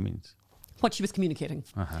means. What she means. What she was communicating.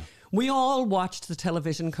 We all watched the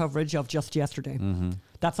television coverage of just yesterday. Mm-hmm.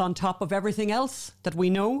 That's on top of everything else that we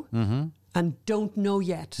know and don't know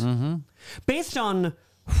yet. Mm-hmm. Based on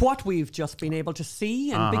what we've just been able to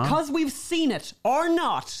see, and because we've seen it or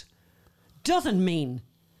not, doesn't mean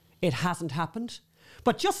it hasn't happened,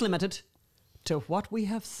 but just limited to what we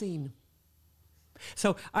have seen.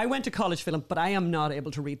 So I went to college, Philip, but I am not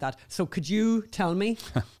able to read that. So could you tell me?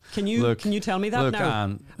 Can you tell me that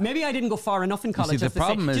now? Maybe I didn't go far enough in college. See, the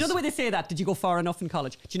problem is, do you know the way they say that? Did you go far enough in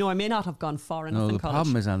college? Do you know I may not have gone far enough in college? The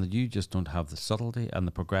problem is, Anne, that you just don't have the subtlety and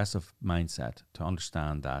the progressive mindset to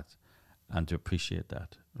understand that and to appreciate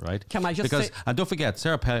that, right? Can I just say... And don't forget,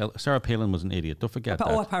 Sarah Palin was an idiot. Don't forget that.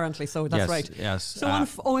 Oh, apparently so. That's right. Yes.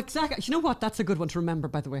 So, exactly. You know what? That's a good one to remember,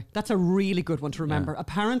 by the way. That's a really good one to remember. Yeah.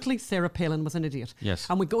 Apparently, Sarah Palin was an idiot. Yes.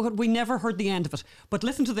 And we never heard the end of it. But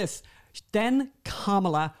listen to this. Then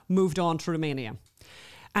Kamala moved on to Romania.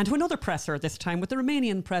 And to another presser, this time with the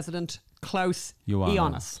Romanian president, Klaus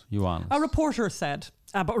Iohannis. A reporter said...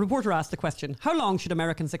 but a reporter asked the question, how long should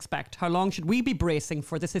Americans expect? How long should we be bracing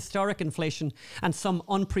for this historic inflation and some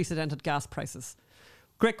unprecedented gas prices?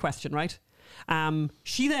 Great question, right?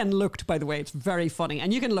 She then looked, by the way, it's very funny,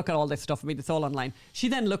 and you can look at all this stuff, I mean, it's all online. She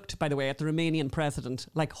then looked, by the way, at the Romanian president,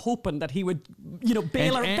 like hoping that he would,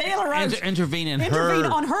 bail her out. Intervene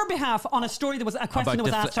on her behalf on a story that was a question that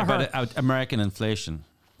was asked to her. About American inflation.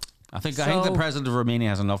 I think the president of Romania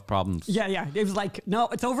has enough problems. Yeah. It was like, no,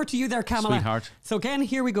 it's over to you there, Kamala. Sweetheart. So again,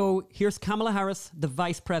 here we go. Here's Kamala Harris, the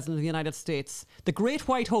Vice President of the United States. The great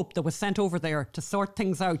white hope that was sent over there to sort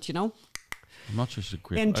things out, I'm not sure she's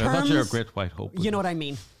I'm not sure a great white hope. You know what I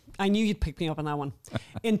mean. I knew you'd pick me up on that one.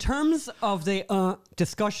 In terms of the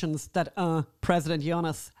discussions that President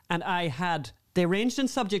Iohannis and I had They ranged in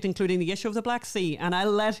subject, including the issue of the Black Sea, and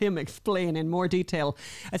I'll let him explain in more detail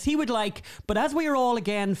as he would like. But as we are all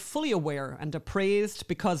again fully aware and appraised,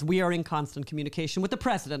 because we are in constant communication with the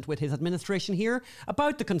President, with his administration here,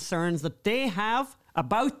 about the concerns that they have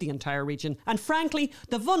about the entire region, and frankly,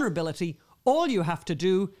 the vulnerability, all you have to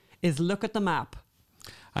do is look at the map.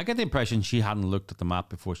 I get the impression she hadn't looked at the map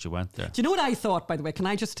before she went there. Do you know what I thought, by the way? Can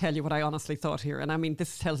I just tell you what I honestly thought here? And I mean,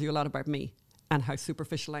 this tells you a lot about me and how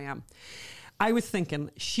superficial I am. I was thinking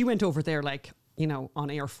she went over there like, you know, on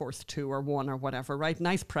Air Force 2 or 1 or whatever, right?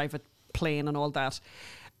 Nice private plane and all that.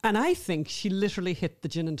 And I think she literally hit the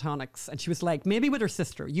gin and tonics, and she was like, maybe with her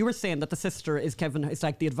sister. You were saying that the sister is Kevin, is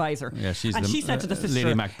like the advisor. Yeah, she's and she said to the sister,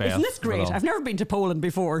 Lady Macbeth. Isn't this great? I've never been to Poland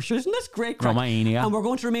before. Isn't this great? Romania. And we're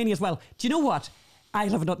going to Romania as well. Do you know what? I'll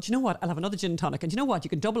have another gin and tonic. And do you know what? You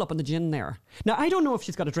can double up on the gin there. Now, I don't know if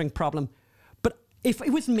she's got a drink problem, but if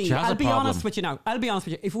it was me, I'll be honest with you now. I'll be honest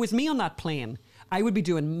with you. If it was me on that plane, I would be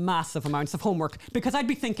doing massive amounts of homework, because I'd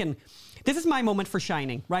be thinking, this is my moment for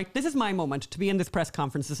shining, right? This is my moment to be in this press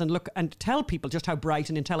conferences and look and tell people just how bright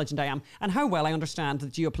and intelligent I am and how well I understand the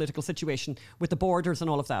geopolitical situation with the borders and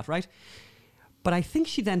all of that, right? But I think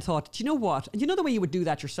she then thought, do you know what? And you know the way you would do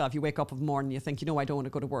that yourself? You wake up in the morning and you think, you know, I don't want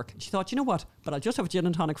to go to work. And she thought, you know what? But I'll just have a gin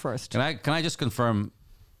and tonic first. Can I just confirm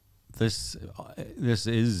this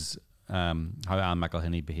is how Anne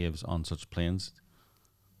McElhinney behaves on such planes?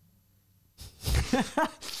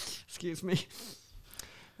 Excuse me.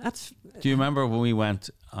 Do you remember when we went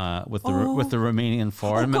with the Romanian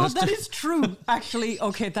foreign minister? God, that is true. Actually,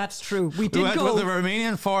 okay, that's true. We went go with the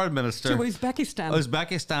Romanian foreign minister to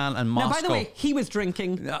Uzbekistan. And Moscow. Now, by the way, he was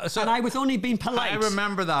drinking, and I was only being polite. I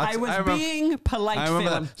remember that. I was being polite. I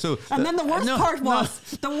remember that. So, and then the worst part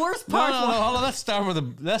was hold on. Let's start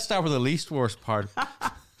with the least worst part.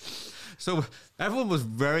 So everyone was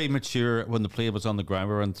very mature when the plane was on the ground.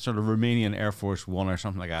 We were in sort of Romanian Air Force 1 or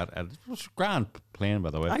something like that. And it was a grand plane,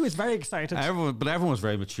 by the way. I was very excited. Everyone was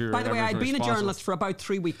very mature. By the way, I'd been a journalist for about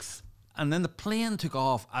 3 weeks. And then the plane took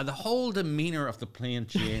off, and the whole demeanour of the plane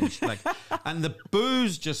changed, and the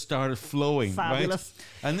booze just started flowing. Fabulous.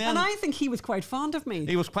 Right? And I think he was quite fond of me.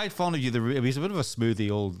 He was quite fond of you. He was a bit of a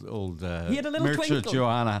smoothie old. He had a little Merchant twinkle.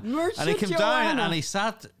 Joanna. And he came down and he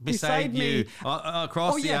sat beside you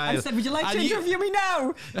across the aisle. I said, "Would you like to interview me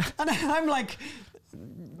now?" And I'm like.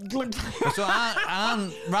 So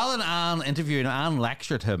Anne, rather than Anne interviewing, Anne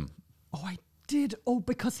lectured him. Oh, I did. Oh,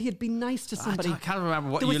 because he had been nice to somebody. I can't remember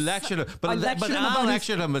what you lectured him. But Anne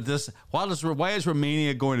lectured him with this. Why is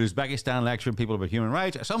Romania going to Uzbekistan lecturing people about human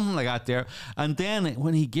rights? Or something like that there. And then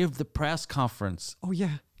when he gave the press conference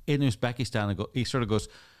in Uzbekistan, he sort of goes,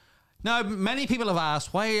 now, many people have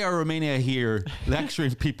asked, why are Romania here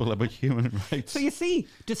lecturing people about human rights? So you see,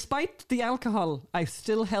 despite the alcohol, I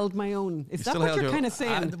still held my own. Is that what you're kind of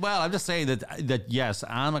saying? Well, I'm just saying that yes,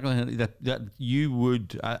 Anne McElhinney, that you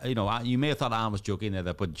would, you may have thought Anne was joking there,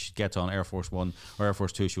 that when she gets on Air Force 1 or Air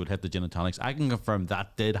Force 2, she would hit the gin and tonics. I can confirm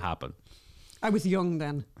that did happen. I was young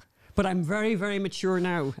then. But I'm very, very mature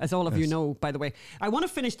now, as all of you know, by the way. I want to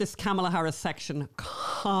finish this Kamala Harris section,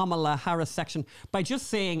 by just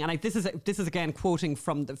saying, and this is again quoting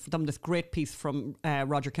from this great piece from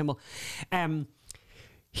Roger Kimball.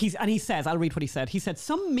 He says, I'll read what he said. He said,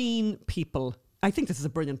 some mean people, I think this is a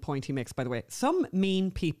brilliant point he makes, by the way. Some mean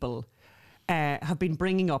people have been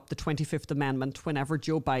bringing up the 25th Amendment whenever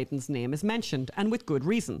Joe Biden's name is mentioned, and with good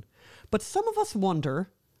reason. But some of us wonder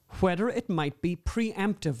whether it might be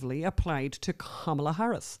preemptively applied to Kamala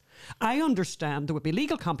Harris. I understand there would be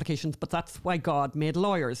legal complications, but that's why God made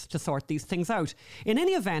lawyers, to sort these things out. In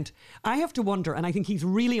any event, I have to wonder, and I think he's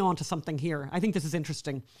really onto something here. I think this is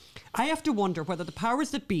interesting. I have to wonder whether the powers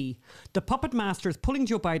that be, the puppet masters pulling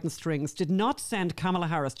Joe Biden's strings, did not send Kamala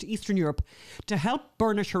Harris to Eastern Europe to help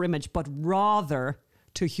burnish her image, but rather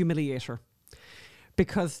to humiliate her.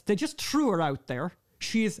 Because they just threw her out there.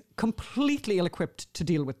 She is completely ill-equipped to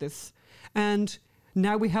deal with this. And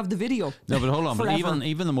now we have the video. No, but hold on. But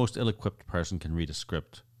even the most ill-equipped person can read a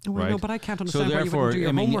script. Oh, right? I know, but I can't understand why you wouldn't do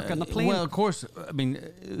your homework on the plane. Well, of course, I mean,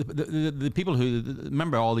 the people who...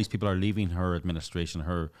 Remember, all these people are leaving her administration,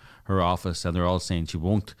 her office, and they're all saying she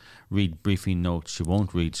won't read briefing notes, she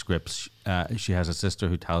won't read scripts. She has a sister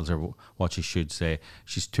who tells her what she should say.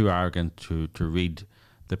 She's too arrogant to read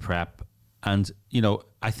the prep. And,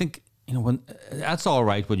 I think... when that's all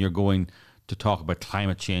right when you're going to talk about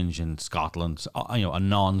climate change in Scotland, a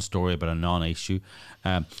non-story about a non-issue.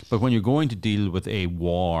 But when you're going to deal with a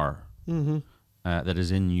war that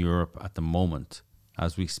is in Europe at the moment,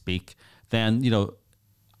 as we speak, then,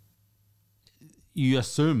 you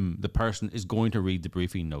assume the person is going to read the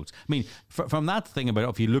briefing notes. I mean, from that thing about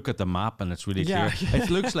if you look at the map and it's really clear, it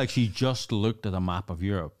looks like she just looked at a map of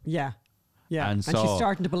Europe. Yeah. Yeah, and she's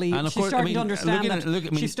starting to believe. She's starting to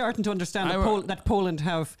understand she's starting to understand that Poland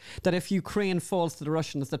that if Ukraine falls to the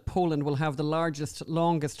Russians, that Poland will have the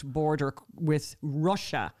longest border with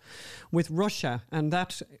Russia, and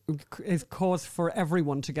that is cause for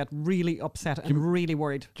everyone to get really upset and really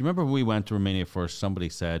worried. Do you remember when we went to Romania first? Somebody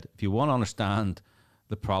said, if you want to understand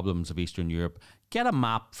the problems of Eastern Europe, get a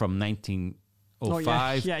map from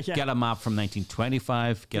 1905, get a map from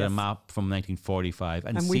 1925, get a map from 1945,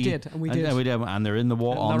 and we did, and they're in the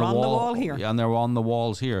wall, on the wall here, and they're on the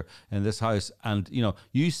walls here in this house, and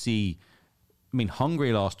you see, I mean,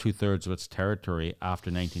 Hungary lost 2/3 of its territory after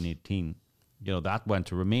 1918. That went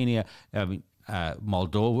to Romania. I mean,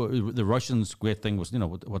 Moldova. The Russians' great thing was,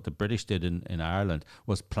 what the British did in Ireland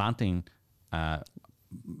was planting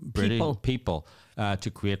British people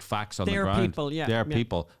to create facts on the ground. Their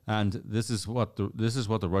people, and this is what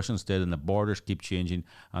the Russians did. And the borders keep changing.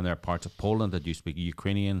 And there are parts of Poland that used to be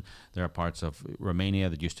Ukrainian. There are parts of Romania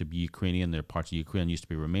that used to be Ukrainian. There are parts of Ukraine that used to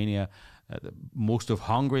be Romania. Most of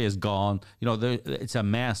Hungary is gone. It's a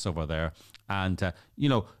mess over there. And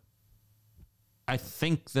I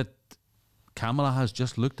think that Kamala has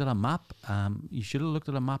just looked at a map. You should have looked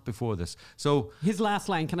at a map before this. So his last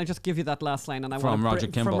line, can I just give you that last line? And from Roger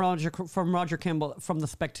Kimball. From Roger Kimball, from the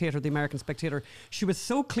Spectator, the American Spectator. She was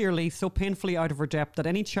so clearly, so painfully out of her depth that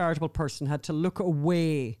any charitable person had to look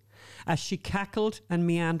away as she cackled and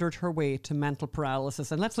meandered her way to mental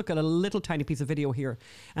paralysis. And let's look at a little tiny piece of video here.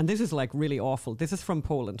 And this is like really awful. This is from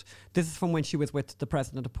Poland. This is from when she was with the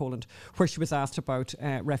president of Poland, where she was asked about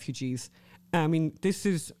refugees. I mean, this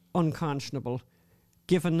is unconscionable.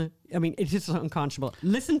 It is unconscionable.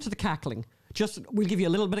 Listen to the cackling. We'll give you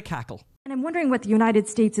a little bit of cackle. And I'm wondering what the United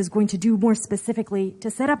States is going to do more specifically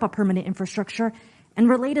to set up a permanent infrastructure. And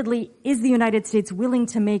relatedly, is the United States willing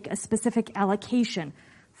to make a specific allocation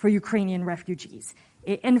for Ukrainian refugees?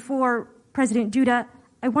 And for President Duda,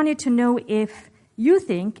 I wanted to know if you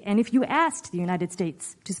think, and if you asked the United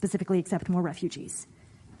States to specifically accept more refugees.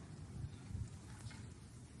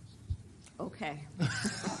 Okay.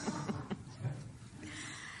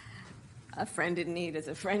 A friend in need is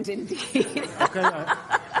a friend indeed. Okay,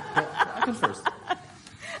 I can first.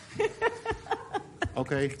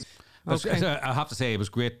 Okay. I have to say, it was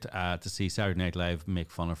great to see Saturday Night Live make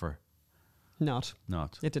fun of her. Not.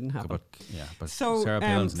 It didn't happen. But so Sarah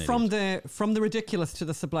Palin's from the ridiculous to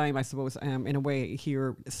the sublime, I suppose, in a way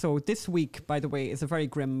here. So this week, by the way, is a very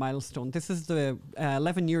grim milestone. This is the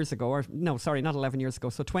 11 years ago, or no, sorry, not 11 years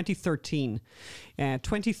ago. So 2013,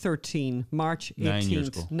 March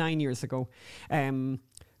 18th, 9 years ago.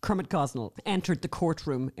 Kermit Gosnell entered the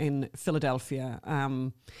courtroom in Philadelphia,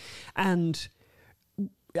 and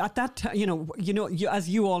at that time, as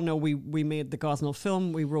you all know, we made the Gosnell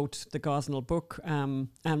film, we wrote the Gosnell book, and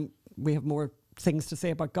we have more things to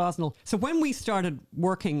say about Gosnell. So when we started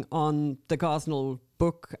working on the Gosnell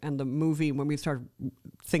book and the movie, when we started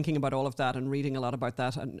thinking about all of that and reading a lot about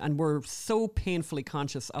that, and we're so painfully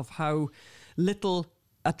conscious of how little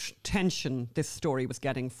attention this story was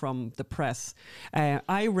getting from the press.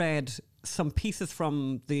 I read some pieces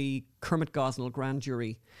from the Kermit Gosnell grand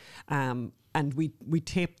jury, and we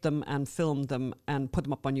taped them and filmed them and put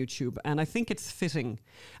them up on YouTube. And I think it's fitting,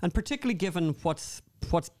 and particularly given what's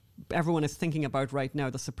everyone is thinking about right now,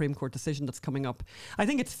 the Supreme Court decision that's coming up, I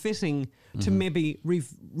think it's fitting to maybe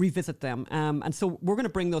revisit them. And so we're going to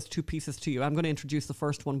bring those two pieces to you. I'm going to introduce the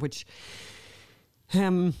first one, which,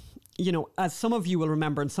 as some of you will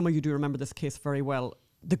remember, and some of you do remember this case very well,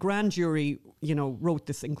 the grand jury, wrote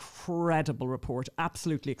this incredible report,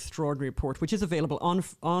 absolutely extraordinary report, which is available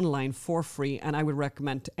online for free, and I would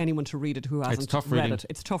recommend to anyone to read it who hasn't read it.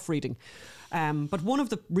 It's tough reading. But one of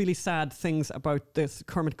the really sad things about this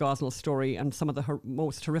Kermit Gosnell story, and some of the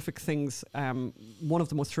most horrific things, one of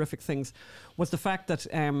the most horrific things, was the fact that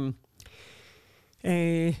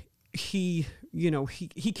he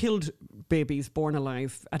killed babies born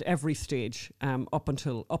alive at every stage, up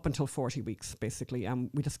until 40 weeks, basically.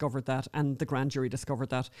 We discovered that, and the grand jury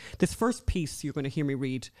discovered that. This first piece you're going to hear me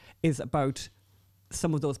read is about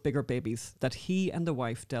some of those bigger babies that he and the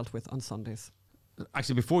wife dealt with on Sundays.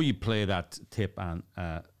 Actually, before you play that tip, Anne,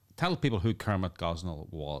 tell people who Kermit Gosnell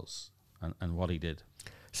was and what he did.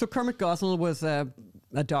 So Kermit Gosnell was a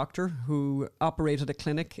doctor who operated a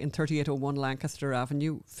clinic in 3801 Lancaster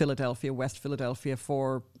Avenue, Philadelphia, West Philadelphia,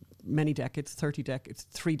 for many decades, 3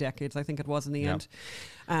 decades, I think it was in the end.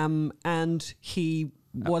 And he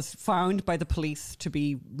was found by the police to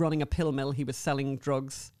be running a pill mill. He was selling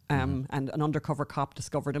drugs, and an undercover cop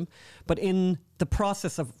discovered him. But in the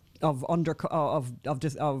process of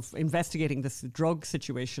investigating this drug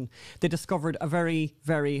situation, they discovered a very,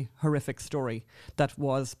 very horrific story that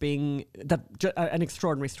was an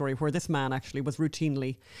extraordinary story where this man actually was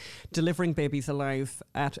routinely delivering babies alive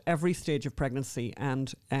at every stage of pregnancy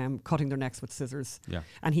and cutting their necks with scissors. Yeah.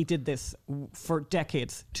 And he did this for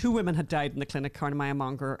decades. 2 women had died in the clinic, Carnamaya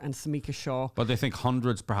Monger and Samika Shaw. But they think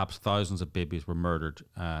hundreds, perhaps thousands of babies were murdered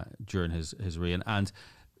during his reign. And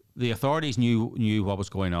the authorities knew what was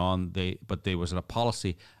going on, but there was a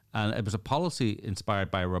policy, and it was a policy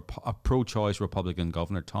inspired by a pro-choice Republican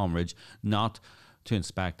governor, Tom Ridge, not to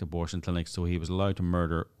inspect abortion clinics, so he was allowed to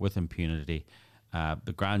murder with impunity.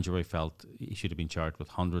 The grand jury felt he should have been charged with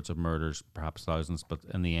hundreds of murders, perhaps thousands, but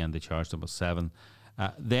in the end they charged him with 7.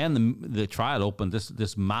 Then the trial opened,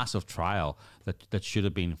 this massive trial that should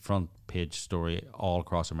have been front page story all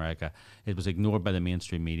across America. It was ignored by the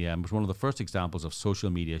mainstream media and was one of the first examples of social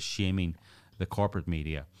media shaming the corporate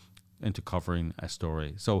media into covering a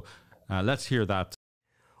story. So let's hear that.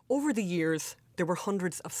 Over the years, there were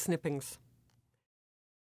hundreds of snippings.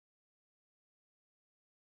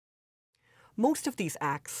 Most of these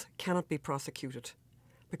acts cannot be prosecuted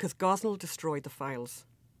because Gosnell destroyed the files.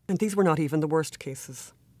 And these were not even the worst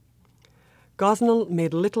cases. Gosnell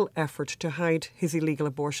made little effort to hide his illegal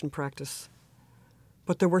abortion practice.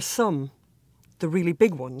 But there were some, the really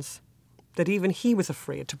big ones, that even he was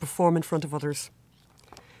afraid to perform in front of others.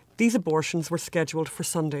 These abortions were scheduled for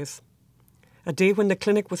Sundays, a day when the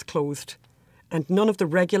clinic was closed and none of the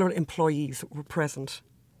regular employees were present.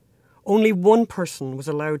 Only one person was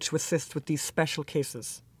allowed to assist with these special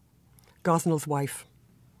cases, Gosnell's wife.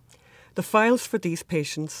 The files for these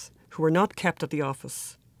patients, who were not kept at the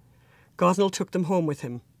office, Gosnell took them home with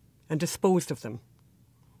him and disposed of them.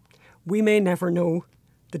 We may never know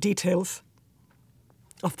the details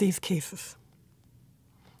of these cases.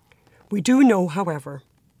 We do know, however,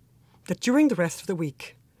 that during the rest of the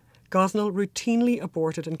week, Gosnell routinely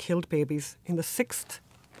aborted and killed babies in the 6th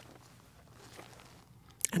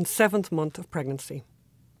and 7th month of pregnancy.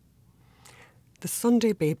 The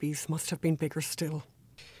Sunday babies must have been bigger still.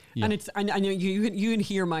 Yeah. And I know you can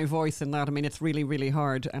hear my voice in that. I mean, it's really, really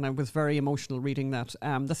hard, and I was very emotional reading that.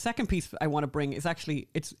 The second piece I want to bring is actually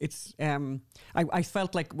I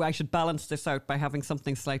felt like I should balance this out by having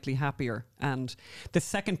something slightly happier. And the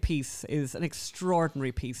second piece is an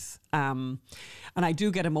extraordinary piece, and I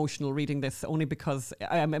do get emotional reading this only because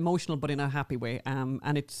I'm emotional, but in a happy way.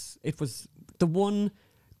 And it was the one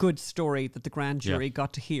good story that the grand jury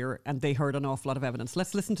got to hear, and they heard an awful lot of evidence.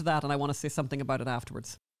 Let's listen to that, and I want to say something about it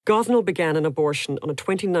afterwards. Gosnell began an abortion on a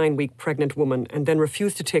 29-week pregnant woman and then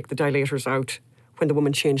refused to take the dilators out when the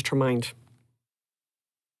woman changed her mind.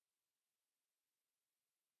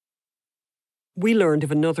 We learned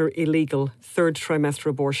of another illegal 3rd trimester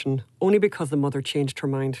abortion only because the mother changed her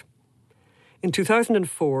mind. In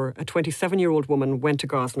 2004, a 27-year-old woman went to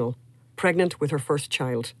Gosnell, pregnant with her first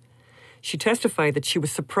child. She testified that she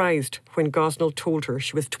was surprised when Gosnell told her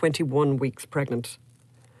she was 21 weeks pregnant.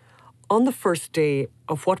 On the first day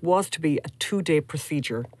of what was to be a 2-day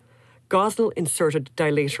procedure, Gosnell inserted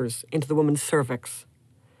dilators into the woman's cervix.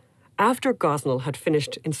 After Gosnell had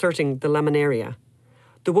finished inserting the laminaria,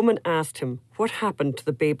 the woman asked him what happened to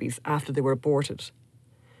the babies after they were aborted.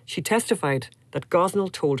 She testified that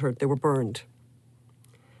Gosnell told her they were burned.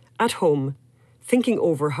 At home, thinking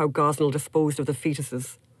over how Gosnell disposed of the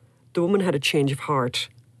fetuses, the woman had a change of heart.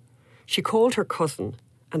 She called her cousin,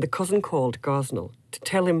 and the cousin called Gosnell to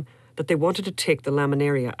tell him that they wanted to take the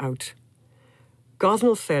laminaria out.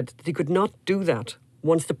 Gosnell said that he could not do that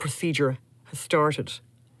once the procedure has started,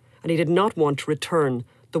 and he did not want to return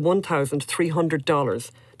the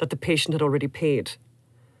 $1,300 that the patient had already paid.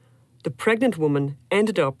 The pregnant woman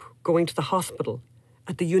ended up going to the hospital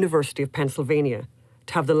at the University of Pennsylvania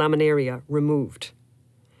to have the laminaria removed.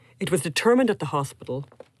 It was determined at the hospital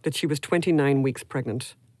that she was 29 weeks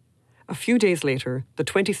pregnant. A few days later, the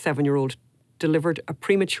 27-year-old delivered a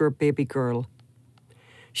premature baby girl.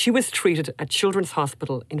 She was treated at Children's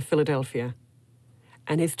Hospital in Philadelphia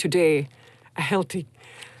and is today a healthy...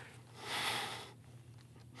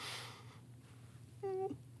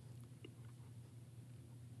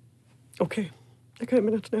 Okay, I got a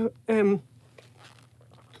minute now.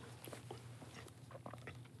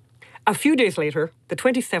 A few days later, the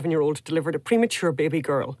 27-year-old delivered a premature baby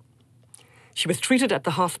girl. She was treated at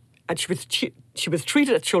the She was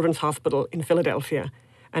treated at Children's Hospital in Philadelphia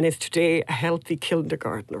and is today a healthy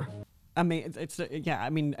kindergartner. I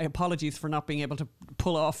mean, apologies for not being able to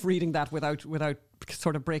pull off reading that without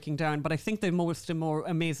sort of breaking down. But I think the more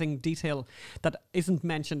amazing detail that isn't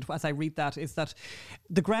mentioned as I read that is that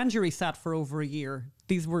the grand jury sat for over a year.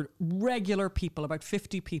 These were regular people, about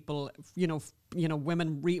 50 people,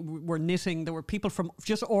 women were knitting. There were people from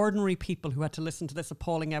just ordinary people who had to listen to this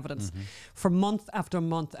appalling evidence for month after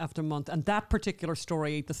month after month. And that particular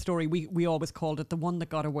story, the story we always called it, the one that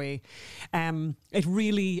got away, it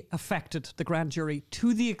really affected the grand jury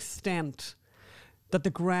to the extent that the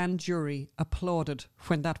grand jury applauded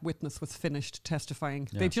when that witness was finished testifying.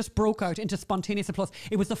 Yeah. They just broke out into spontaneous applause.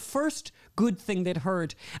 It was the first good thing they'd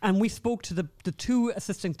heard. And we spoke to the two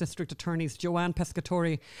assistant district attorneys, Joanne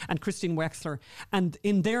Pescatori and Christine Wexler, and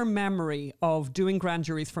in their memory of doing grand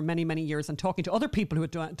juries for many, many years and talking to other people who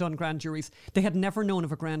had done grand juries, they had never known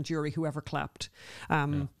of a grand jury who ever clapped.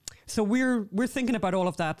 So we're thinking about all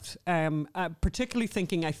of that, particularly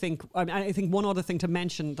thinking, I think one other thing to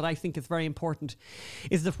mention that I think is very important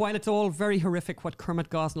is that while it's all very horrific what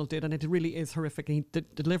Kermit Gosnell did, and it really is horrific, and he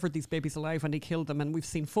delivered these babies alive and he killed them, and we've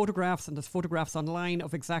seen photographs, and there's photographs online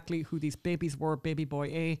of exactly who these babies were. Baby boy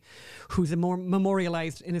A, who's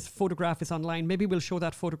memorialized in his photograph, is online. Maybe we'll show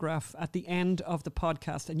that photograph at the end of the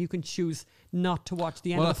podcast, and you can choose not to watch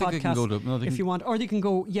the end of the podcast if you want, or you can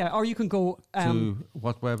go to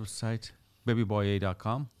what website?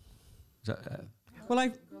 Babyboya.com.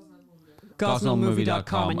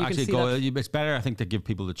 Gosnellmovie.com, and you actually can see that. It's better, I think, to give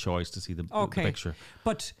people the choice to see the picture.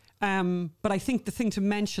 But I think the thing to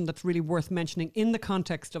mention that's really worth mentioning in the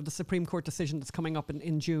context of the Supreme Court decision that's coming up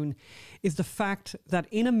in June is the fact that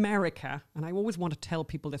in America, and I always want to tell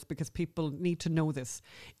people this because people need to know this,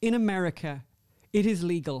 in America it is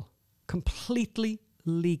legal, completely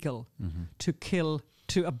legal,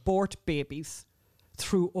 to abort babies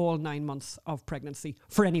through all 9 months of pregnancy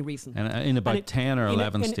for any reason. And in about 10 or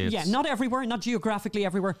 11 states. Yeah, not everywhere, not geographically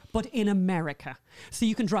everywhere, but in America. So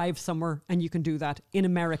you can drive somewhere and you can do that in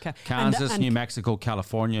America. Kansas, New Mexico,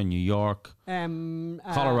 California, New York,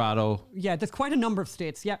 Colorado. Yeah, there's quite a number of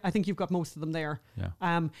states. Yeah, I think you've got most of them there.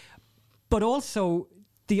 Yeah. But also,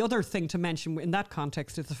 the other thing to mention in that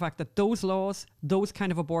context is the fact that those laws, those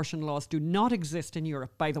kind of abortion laws, do not exist in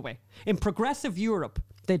Europe, by the way. In progressive Europe,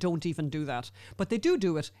 they don't even do that. But they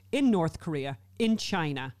do it in North Korea, in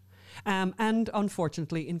China, and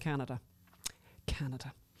unfortunately in Canada.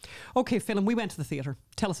 Okay, Phelim, we went to the theatre.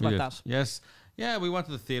 Tell us about that. Yes. Yeah, we went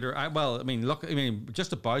to the theatre.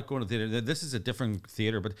 Just about going to the theatre. This is a different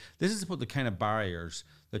theatre, but this is about the kind of barriers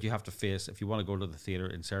that you have to face if you want to go to the theatre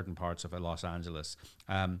in certain parts of Los Angeles.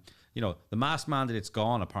 The mask mandate, it's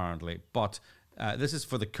gone apparently, but this is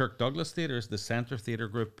for the Kirk Douglas theatres, the Centre Theatre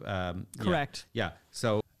Group. Correct. Yeah.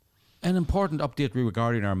 So, an important update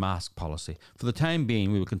regarding our mask policy. For the time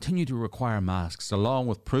being, we will continue to require masks along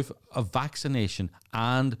with proof of vaccination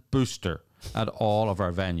and booster at all of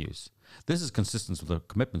our venues. This is consistent with the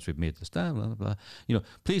commitments we've made. Blah, blah, blah.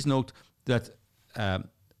 Please note that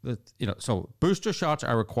so booster shots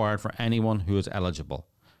are required for anyone who is eligible.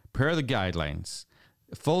 Per the guidelines,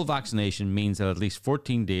 full vaccination means that at least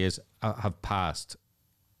 14 days have passed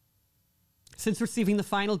since receiving the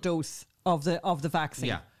final dose of the vaccine.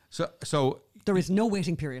 Yeah. So there is no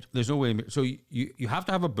waiting period. There's no waiting period. So you have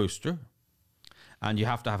to have a booster, and you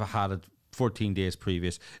have to have had it 14 days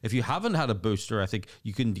previous. If you haven't had a booster, I think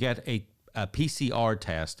you can get a PCR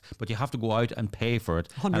test, but you have to go out and pay for it.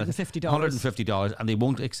 $150. $150, and they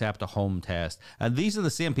won't accept a home test. And these are the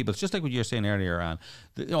same people. It's just like what you were saying earlier, Anne.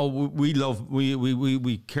 We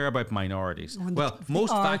care about minorities.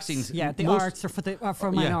 Most vaccines. Yeah, the arts are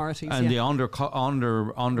for minorities. And the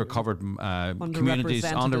undercovered communities,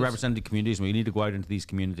 underrepresented communities. We need to go out into these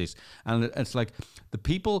communities. And it's like the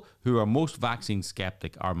people who are most vaccine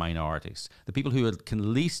skeptic are minorities. The people who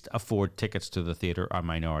can least afford tickets to the theatre are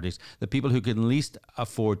minorities. The people who can least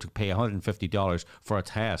afford to pay $150 for a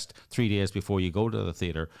test 3 days before you go to the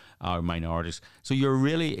theatre are minorities. So you're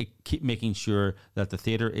really keep making sure that the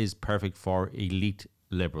theatre is perfect for elite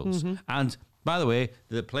liberals. And by the way,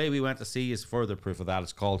 the play we went to see is further proof of that.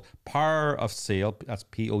 It's called Power of Sale. That's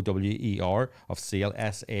Power of Sale,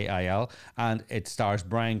 SAIL. And it stars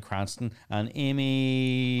Bryan Cranston and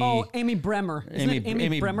Amy Bremer.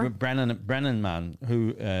 Amy Bremer? Brennan Man,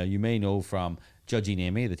 who you may know from Judging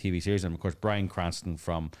Amy, the TV series, and of course Bryan Cranston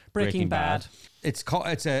from Breaking Bad.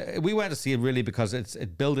 We went to see it really because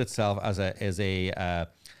it billed itself as a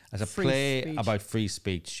play about free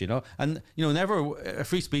speech, and never a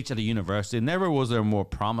free speech at a university. Never was there a more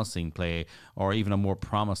promising play or even a more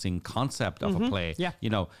promising concept of a play,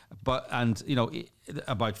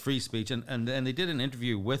 about free speech. And they did an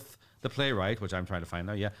interview with the playwright, which I'm trying to find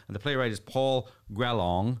now, and the playwright is Paul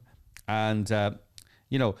Grelong, and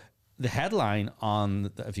the headline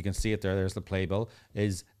on, if you can see it there, there's the playbill,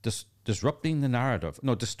 is distorting the narrative.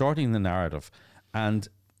 And,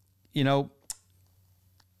 you know,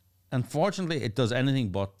 unfortunately, it does anything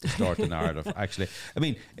but distort the narrative. Actually, I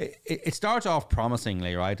mean, it starts off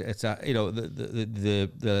promisingly, right? It's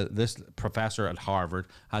this professor at Harvard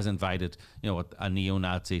has invited, you know, a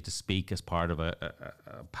neo-Nazi to speak as part of a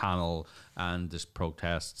panel, and there's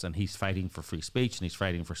protests, and he's fighting for free speech, and he's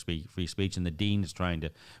fighting for free speech, and the dean is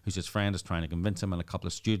who's his friend, is trying to convince him, and a couple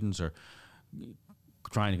of students are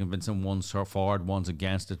trying to convince him. One's for it, one's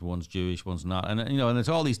against it, one's Jewish, one's not, and you know, and it's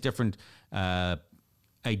all these different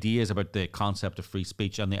ideas about the concept of free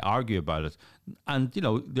speech, and they argue about it. And you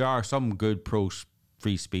know, there are some good pro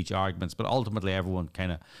free speech arguments, but ultimately everyone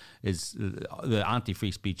kind of is the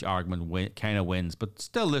anti-free speech argument kind of wins. But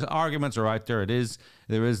still, the arguments are out there.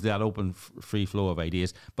 There is that open free flow of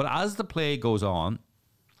ideas. But as the play goes on,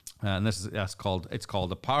 and it's called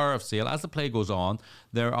The Power of Sale. As the play goes on,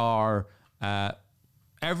 there are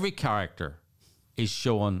every character is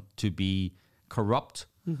shown to be corrupt,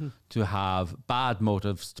 to have bad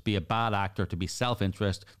motives, to be a bad actor, to be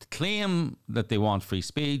self-interest, to claim that they want free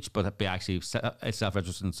speech, but be actually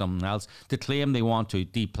self-interest in someone else, to claim they want to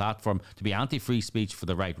deplatform, to be anti-free speech for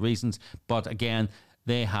the right reasons, but again,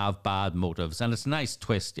 they have bad motives. And it's a nice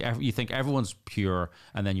twist. You think everyone's pure,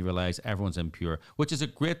 and then you realize everyone's impure, which is a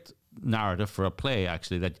great narrative for a play,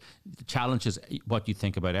 actually, that challenges what you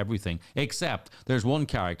think about everything. Except there's one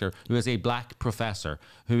character who is a black professor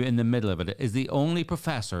who, in the middle of it, is the only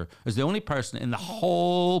person in the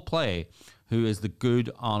whole play who is the good,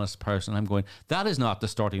 honest person. I'm going, that is not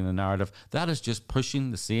distorting the narrative. That is just pushing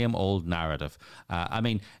the same old narrative. I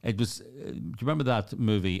mean, it was, do you remember that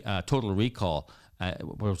movie, Total Recall?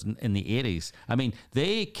 Was in the 80s. I mean,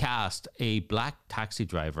 they cast a black taxi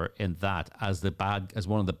driver in that as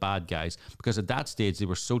one of the bad guys, because at that stage they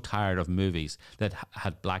were so tired of movies that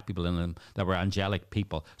had black people in them that were angelic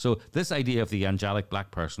people. So this idea of the angelic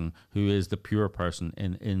black person who is the pure person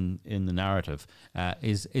in the narrative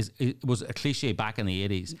was a cliche back in the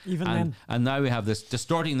 80s. And now we have this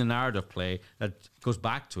distorting the narrative play that goes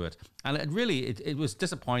back to it. And it was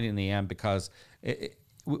disappointing in the end, because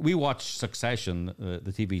we watched Succession,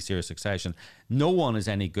 the TV series Succession. No one is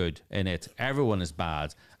any good in it. Everyone is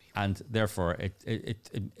bad. And therefore,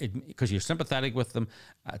 because you're sympathetic with them,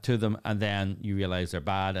 to them, and then you realize they're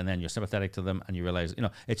bad, and then you're sympathetic to them, and you realize, you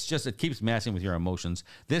know, it keeps messing with your emotions.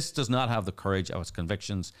 This does not have the courage of its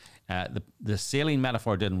convictions. The sailing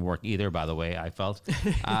metaphor didn't work either, by the way, I felt.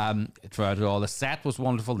 Throughout it all, the set was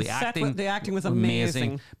wonderful. The acting was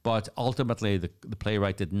amazing. But ultimately, the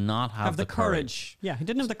playwright did not have the courage. Yeah, he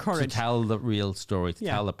didn't have the courage to tell the real story, to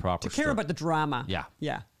tell the proper story. To care about the drama.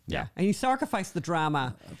 Yeah. And he sacrificed the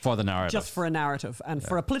drama for the narrative, just for a narrative, and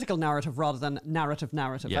for a political narrative rather than narrative,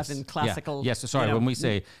 yes. as in classical. Yes, sorry, when we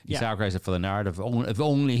say he sacrificed it for the narrative, if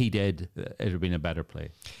only he did, it would have been a better play.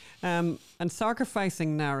 And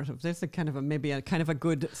sacrificing narrative, there's maybe a kind of a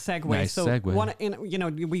good segue. Nice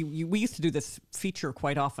segue. We used to do this feature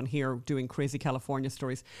quite often here, doing Crazy California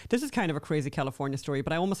stories. This is kind of a Crazy California story,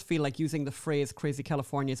 but I almost feel like using the phrase Crazy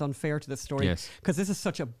California is unfair to this story, because this is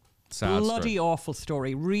such a bloody awful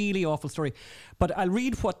story, really awful story. But I'll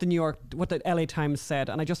read what the LA Times said,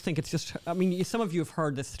 and I just think it's just, I mean, some of you have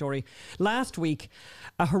heard this story. Last week,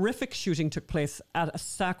 a horrific shooting took place at a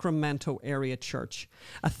Sacramento area church.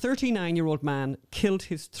 A 39-year-old man killed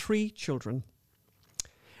his 3 children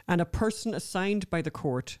and a person assigned by the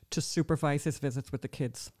court to supervise his visits with the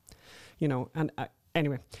kids. You know, and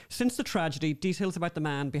anyway, since the tragedy, details about the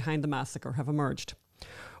man behind the massacre have emerged.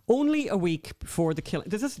 Only a week before the killing,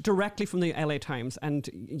 this is directly from the LA Times, and,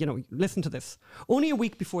 you know, listen to this. Only a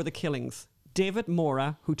week before the killings, David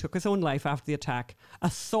Mora, who took his own life after the attack,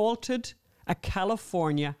 assaulted a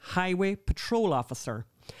California highway patrol officer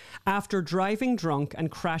after driving drunk and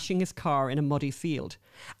crashing his car in a muddy field.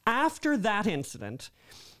 After that incident,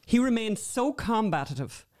 he remained so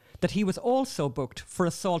combative that he was also booked for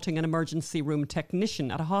assaulting an emergency room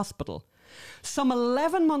technician at a hospital. Some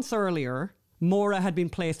 11 months earlier, Mora had been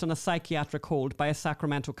placed on a psychiatric hold by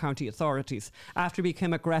Sacramento County authorities after he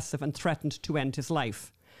became aggressive and threatened to end his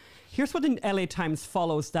life. Here's what the LA Times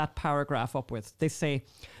follows that paragraph up with. They say,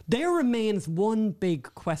 there remains one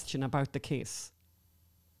big question about the case.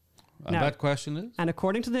 And that question is? And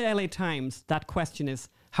according to the LA Times, that question is,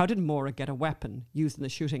 how did Mora get a weapon used in the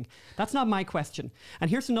shooting? That's not my question. And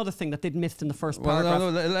here's another thing that they'd missed in the first paragraph. No,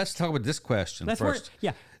 let's talk about this question first.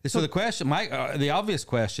 So the question, the obvious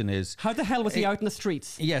question is, how the hell was he out in the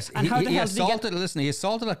streets? Yes, and he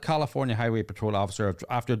assaulted a California highway patrol officer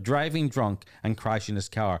after driving drunk and crashing his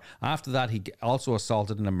car. After that, he also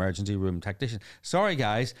assaulted an emergency room technician. Sorry,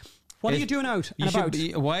 guys. What are you doing out and about?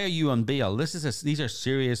 Why are you on bail? These are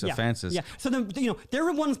serious offences. Yeah. So there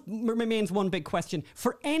remains one big question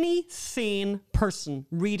for any sane person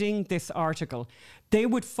reading this article. They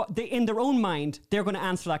would, in their own mind, they're going to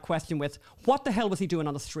answer that question with, "What the hell was he doing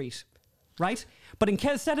on the street?" Right? But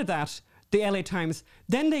instead of that, the LA Times,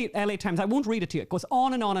 I won't read it to you. It goes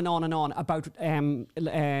on and on and on and on about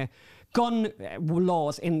gun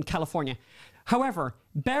laws in California. However,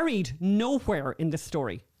 buried nowhere in this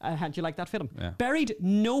story, do you like that film? Yeah. Buried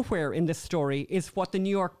nowhere in this story is what the New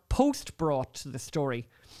York Post brought to the story.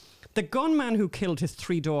 The gunman who killed his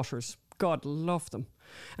 3 daughters, God love them,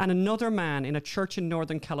 and another man in a church in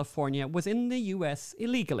Northern California was in the US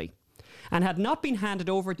illegally and had not been handed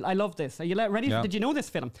over. I love this. Are you ready? Yeah. Did you know this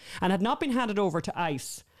film? And had not been handed over to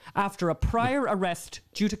ICE after a prior arrest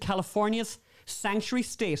due to California's sanctuary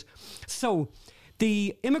state. So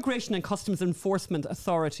the Immigration and Customs Enforcement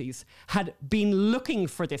authorities had been looking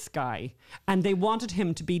for this guy and they wanted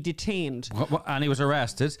him to be detained. And he was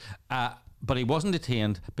arrested, but he wasn't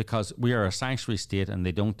detained because we are a sanctuary state and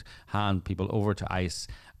they don't hand people over to ICE.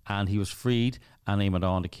 And he was freed and he went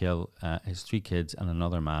on to kill his 3 kids and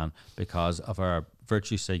another man because of our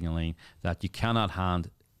virtue signalling that you cannot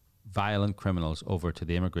hand violent criminals over to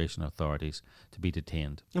the immigration authorities to be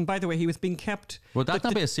detained. And by the way, he was being kept. Would that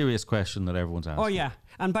not be a serious question that everyone's asking? Oh yeah.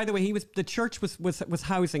 And by the way, the church was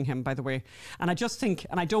housing him, by the way. And I just think,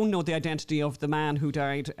 and I don't know the identity of the man who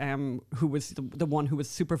died, who was the one who was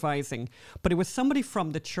supervising, but it was somebody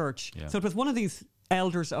from the church. Yeah. So it was one of these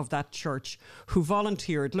elders of that church who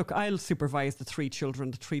volunteered, look, I'll supervise the 3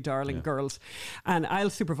 children, the 3 darling girls, and I'll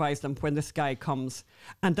supervise them when this guy comes.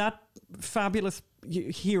 And that fabulous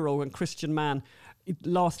hero and Christian man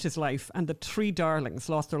lost his life, and the 3 darlings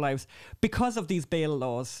lost their lives because of these bail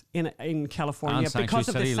laws in California, because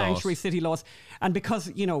of the sanctuary city laws, and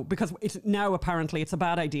because it's now apparently it's a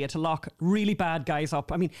bad idea to lock really bad guys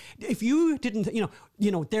up. I mean, if you didn't,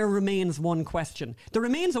 there remains one question. There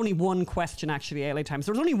remains only one question, actually, LA Times.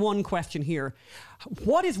 There's only one question here.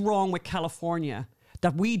 What is wrong with California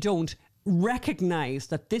that we don't recognize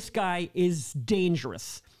that this guy is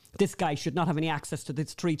dangerous? This guy should not have any access to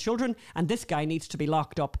these 3 children, and this guy needs to be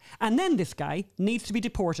locked up. And then this guy needs to be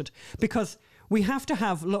deported because we have to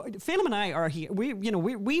have. Phelim and I are here. We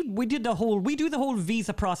do the whole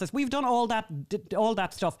visa process. We've done all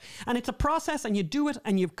that stuff, and it's a process, and you do it,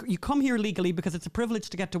 and you come here legally because it's a privilege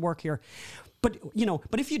to get to work here. But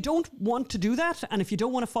if you don't want to do that, and if you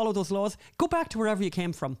don't want to follow those laws, go back to wherever you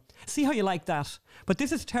came from. See how you like that. But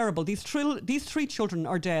this is terrible. These 3 children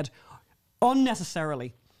are dead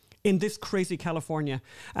unnecessarily in this crazy California.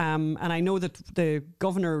 And I know that the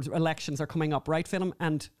governor elections are coming up, right, Phelim?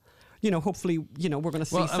 And, hopefully, we're going to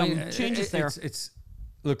see some changes there.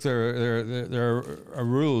 Look, there are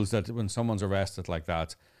rules that when someone's arrested like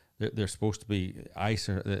that, they're supposed to be, ICE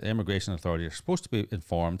or the immigration authority are supposed to be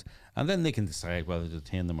informed, and then they can decide whether to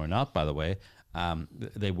detain them or not, by the way.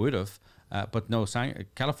 They would have. But no,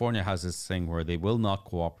 California has this thing where they will not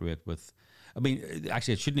cooperate with. I mean,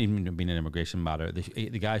 actually, it shouldn't even have been an immigration matter.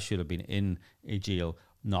 The guy should have been in a jail,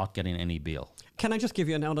 not getting any bail. Can I just give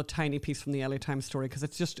you another tiny piece from the LA Times story? Because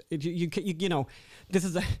it's just, this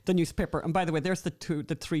is the newspaper. And by the way, there's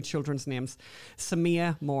the 3 children's names.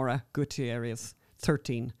 Samia Mora Gutierrez,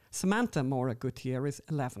 13. Samantha Mora Gutierrez,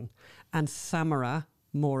 11. And Samara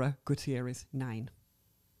Mora Gutierrez, 9.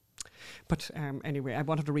 But anyway, I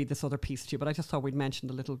wanted to read this other piece to you, but I just thought we'd mention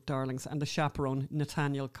the little darlings and the chaperone,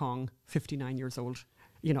 Nathaniel Kong, 59 years old,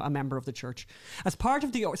 a member of the church. As part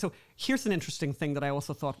of so here's an interesting thing that I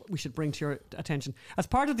also thought we should bring to your attention. As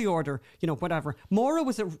part of the order, whatever, Mora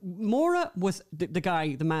was the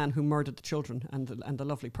guy, the man who murdered the children and the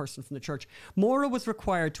lovely person from the church. Mora was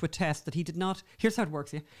required to attest that he did not, here's how it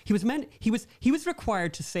works, yeah? He was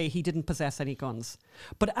required to say he didn't possess any guns.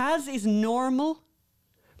 But as is normal,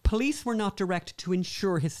 police were not directed to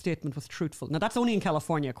ensure his statement was truthful. Now, that's only in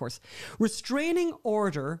California, of course. Restraining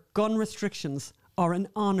order gun restrictions are an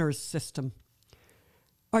honours system.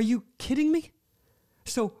 Are you kidding me?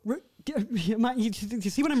 So, do you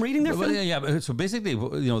see what I'm reading there? Well, yeah. So basically,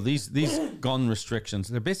 these gun restrictions,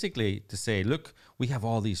 they're basically to say, look, we have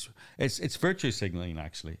all these. It's virtue signalling,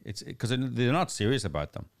 actually. It's because they're not serious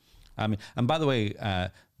about them. I mean, and by the way,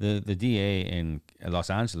 the DA in Los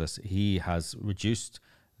Angeles, he has reduced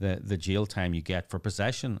the jail time you get for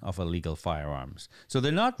possession of illegal firearms. So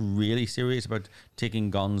they're not really serious about taking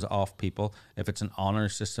guns off people. If it's an honour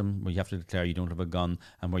system where you have to declare you don't have a gun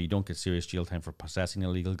and where you don't get serious jail time for possessing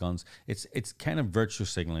illegal guns, it's kind of virtue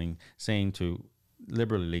signalling, saying to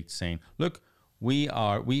liberal elites, saying, look, we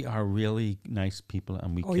are really nice people,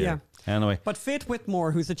 and we care. Yeah. Anyway, but Faith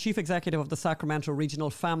Whitmore, who's the chief executive of the Sacramento Regional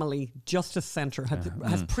Family Justice Center,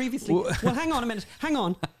 has previously. Well, hang on a minute. Hang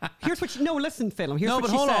on. Here's what. Listen, Phelim. Here's what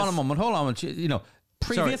she says. Hold on a moment. Hold on.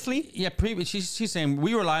 Previously? Sorry. She's saying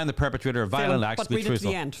we rely on the perpetrator of violent acts to be truthful.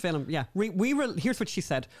 But read it to the end, Phelim. Yeah. Here's what she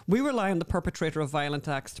said. We rely on the perpetrator of violent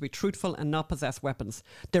acts to be truthful and not possess weapons.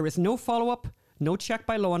 There is no follow-up, no check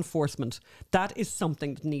by law enforcement. That is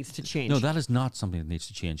something that needs to change. No, that is not something that needs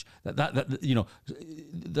to change.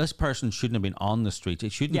 This person shouldn't have been on the street.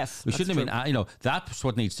 It shouldn't. Yes, we shouldn't have been. That's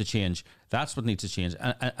what needs to change. That's what needs to change.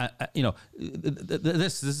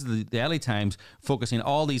 This is the LA Times focusing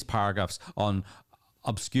all these paragraphs on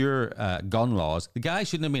obscure gun laws. The guy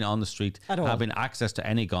shouldn't have been on the street having access to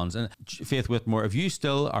any guns. And Faith Whitmore, if you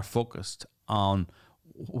still are focused on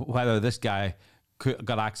whether this guy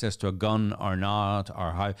got access to a gun or not,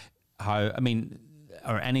 or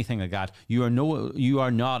or anything like that, you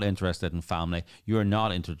are not interested in family. You are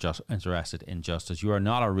not interested in justice. You are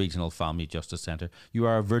not a regional family justice center. You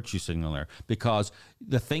are a virtue signaler, because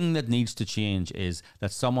the thing that needs to change is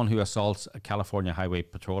that someone who assaults a California Highway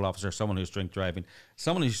Patrol officer, someone who's drink driving,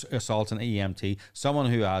 someone who assaults an EMT, someone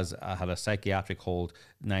who has had a psychiatric hold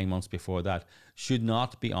 9 months before that, should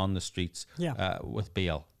not be on the streets with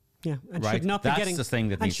bail. Yeah, and right? should not be That's getting the thing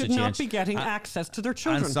that needs to change. And should not be getting access to their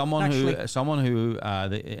children. And someone who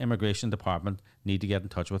the immigration department need to get in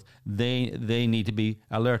touch with, they need to be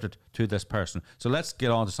alerted to this person. So let's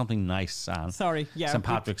get on to something nice, Sam. Sorry, yeah. St.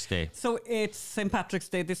 Patrick's Day. So it's St. Patrick's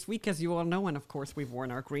Day this week, as you all know, and of course we've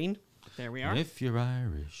worn our green. There we are. If you're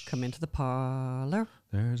Irish, come into the parlour.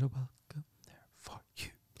 There's a welcome there for you.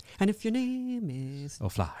 And if your name is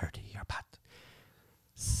O'Flaherty or Pat.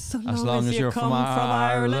 So long as you come from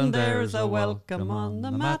Ireland, there's a welcome on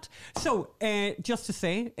the mat. So, just to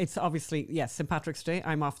say, it's obviously, yes, St. Patrick's Day.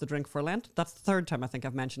 I'm off the drink for Lent. That's the third time I think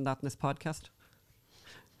I've mentioned that in this podcast.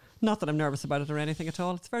 Not that I'm nervous about it or anything at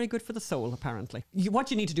all. It's very good for the soul, apparently.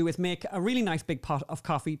 What you need to do is make a really nice big pot of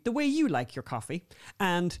coffee the way you like your coffee.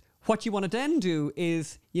 And what you want to then do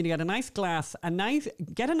is you get a nice glass,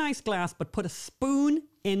 get a nice glass, but put a spoon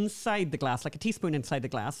inside the glass, like a teaspoon inside the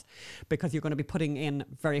glass, because you're going to be putting in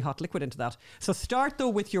very hot liquid into that. So start though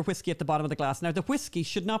with your whiskey at the bottom of the glass. Now the whiskey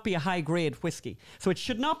should not be a high grade whiskey. So it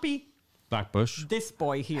should not be Blackbush, this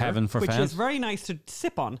boy here, Heaven for which Fence. is very nice to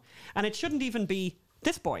sip on. And it shouldn't even be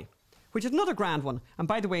this boy, which is another grand one. And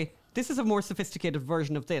by the way, this is a more sophisticated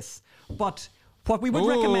version of this. But what we would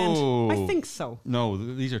recommend, I think so. No,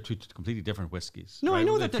 these are two completely different whiskies. No, right? I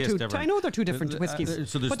know that they're two. I know they're two different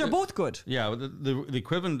whiskies, but they're both good. Yeah, the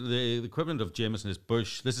equivalent of Jameson is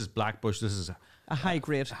Bush. This is Black Bush. This is a high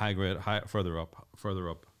grade. Further up,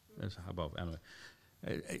 it's above. Anyway.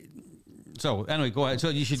 So anyway, go ahead.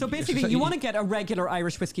 So basically, you want to get a regular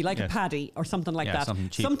Irish whiskey, like a Paddy or something like that.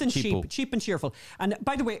 Something cheap and cheerful. And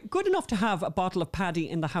by the way, good enough to have a bottle of Paddy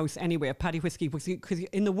in the house anyway, a Paddy whiskey, because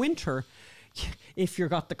in the winter, if you've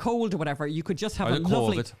got the cold or whatever, you could just have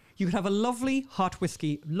you could have a lovely hot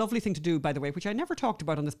whiskey. Lovely thing to do, by the way, which I never talked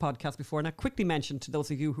about on this podcast before, and I quickly mentioned to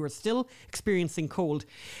those of you who are still experiencing cold.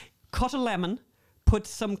 Cut a lemon. Put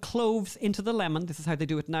some cloves into the lemon. This is how they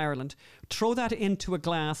do it in Ireland. Throw that into a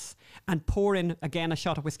glass and pour in, again, a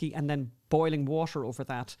shot of whiskey and then boiling water over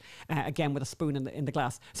that, again, with a spoon in the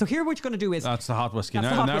glass. So here what you're going to do is... That's the hot whiskey.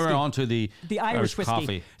 Now we're on to the Irish whiskey.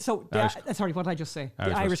 Coffee. So, sorry, what did I just say?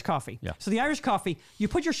 The Irish coffee. Yeah. So the Irish coffee, you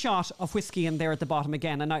put your shot of whiskey in there at the bottom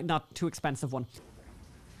again, and not too expensive one.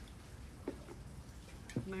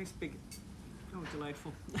 Nice big... Oh,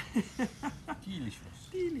 delightful.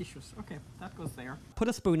 Delicious. Okay, that goes there. Put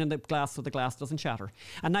a spoon in the glass so the glass doesn't shatter.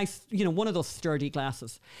 A nice, one of those sturdy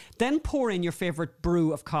glasses. Then pour in your favorite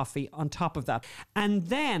brew of coffee on top of that. And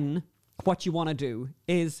then what you want to do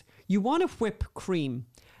is you want to whip cream.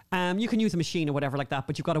 You can use a machine or whatever like that,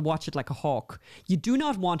 but you've got to watch it like a hawk. You do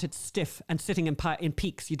not want it stiff and sitting in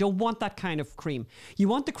peaks. You don't want that kind of cream. You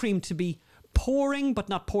want the cream to be pouring, but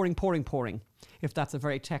not pouring, if that's a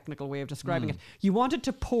very technical way of describing it. You want it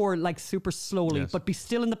to pour like super slowly, but be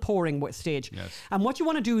still in the pouring stage. Yes. And what you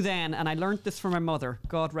want to do then, and I learned this from my mother,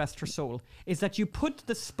 God rest her soul, is that you put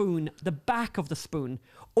the back of the spoon,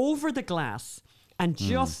 over the glass and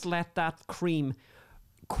just let that cream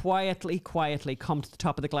quietly come to the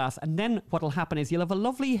top of the glass. And then what will happen is you'll have a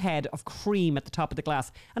lovely head of cream at the top of the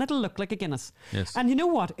glass and it'll look like a Guinness. Yes. And you know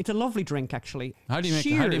what? It's a lovely drink, actually. How do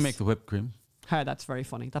you make the whipped cream? That's very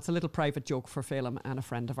funny. That's a little private joke for Phelim and a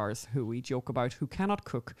friend of ours who we joke about, who cannot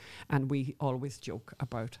cook, and we always joke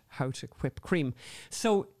about how to whip cream.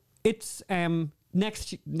 So it's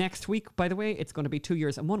next week, by the way, it's going to be 2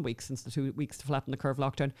 years and 1 week since the 2 weeks to flatten the curve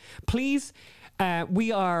lockdown. Please,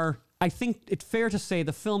 we are I think it's fair to say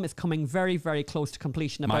the film is coming very, very close to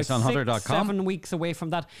completion. About MySonHunter.com. 6-7 weeks away from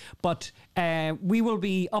that. But we will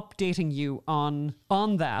be updating you on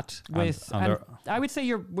that. And I would say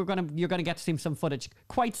you're gonna get to see some footage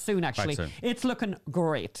quite soon. Actually, it's looking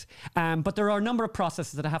great. But there are a number of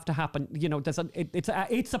processes that have to happen. You know,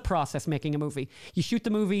 it's a process making a movie. You shoot the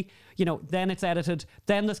movie, you know, then it's edited,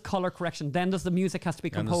 then there's color correction, then there's the music has to be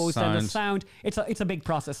composed, then there's sound. It's a big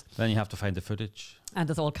process. Then you have to find the footage. And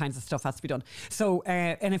there's all kinds of stuff has to be done. So,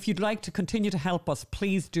 and if you'd like to continue to help us,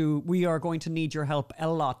 please do. We are going to need your help a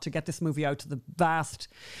lot to get this movie out to the vast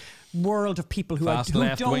world of people who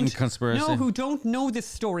don't know this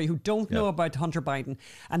story, who don't know about Hunter Biden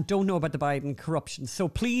and don't know about the Biden corruption. So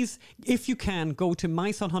please, if you can, go to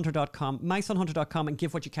mysonhunter.com and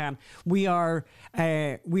give what you can. We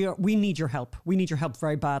need your help. We need your help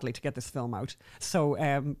very badly to get this film out. So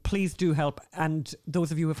please do help. And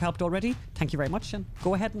those of you who have helped already, thank you very much. And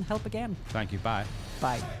go ahead and help again. Thank you. Bye.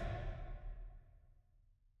 Bye.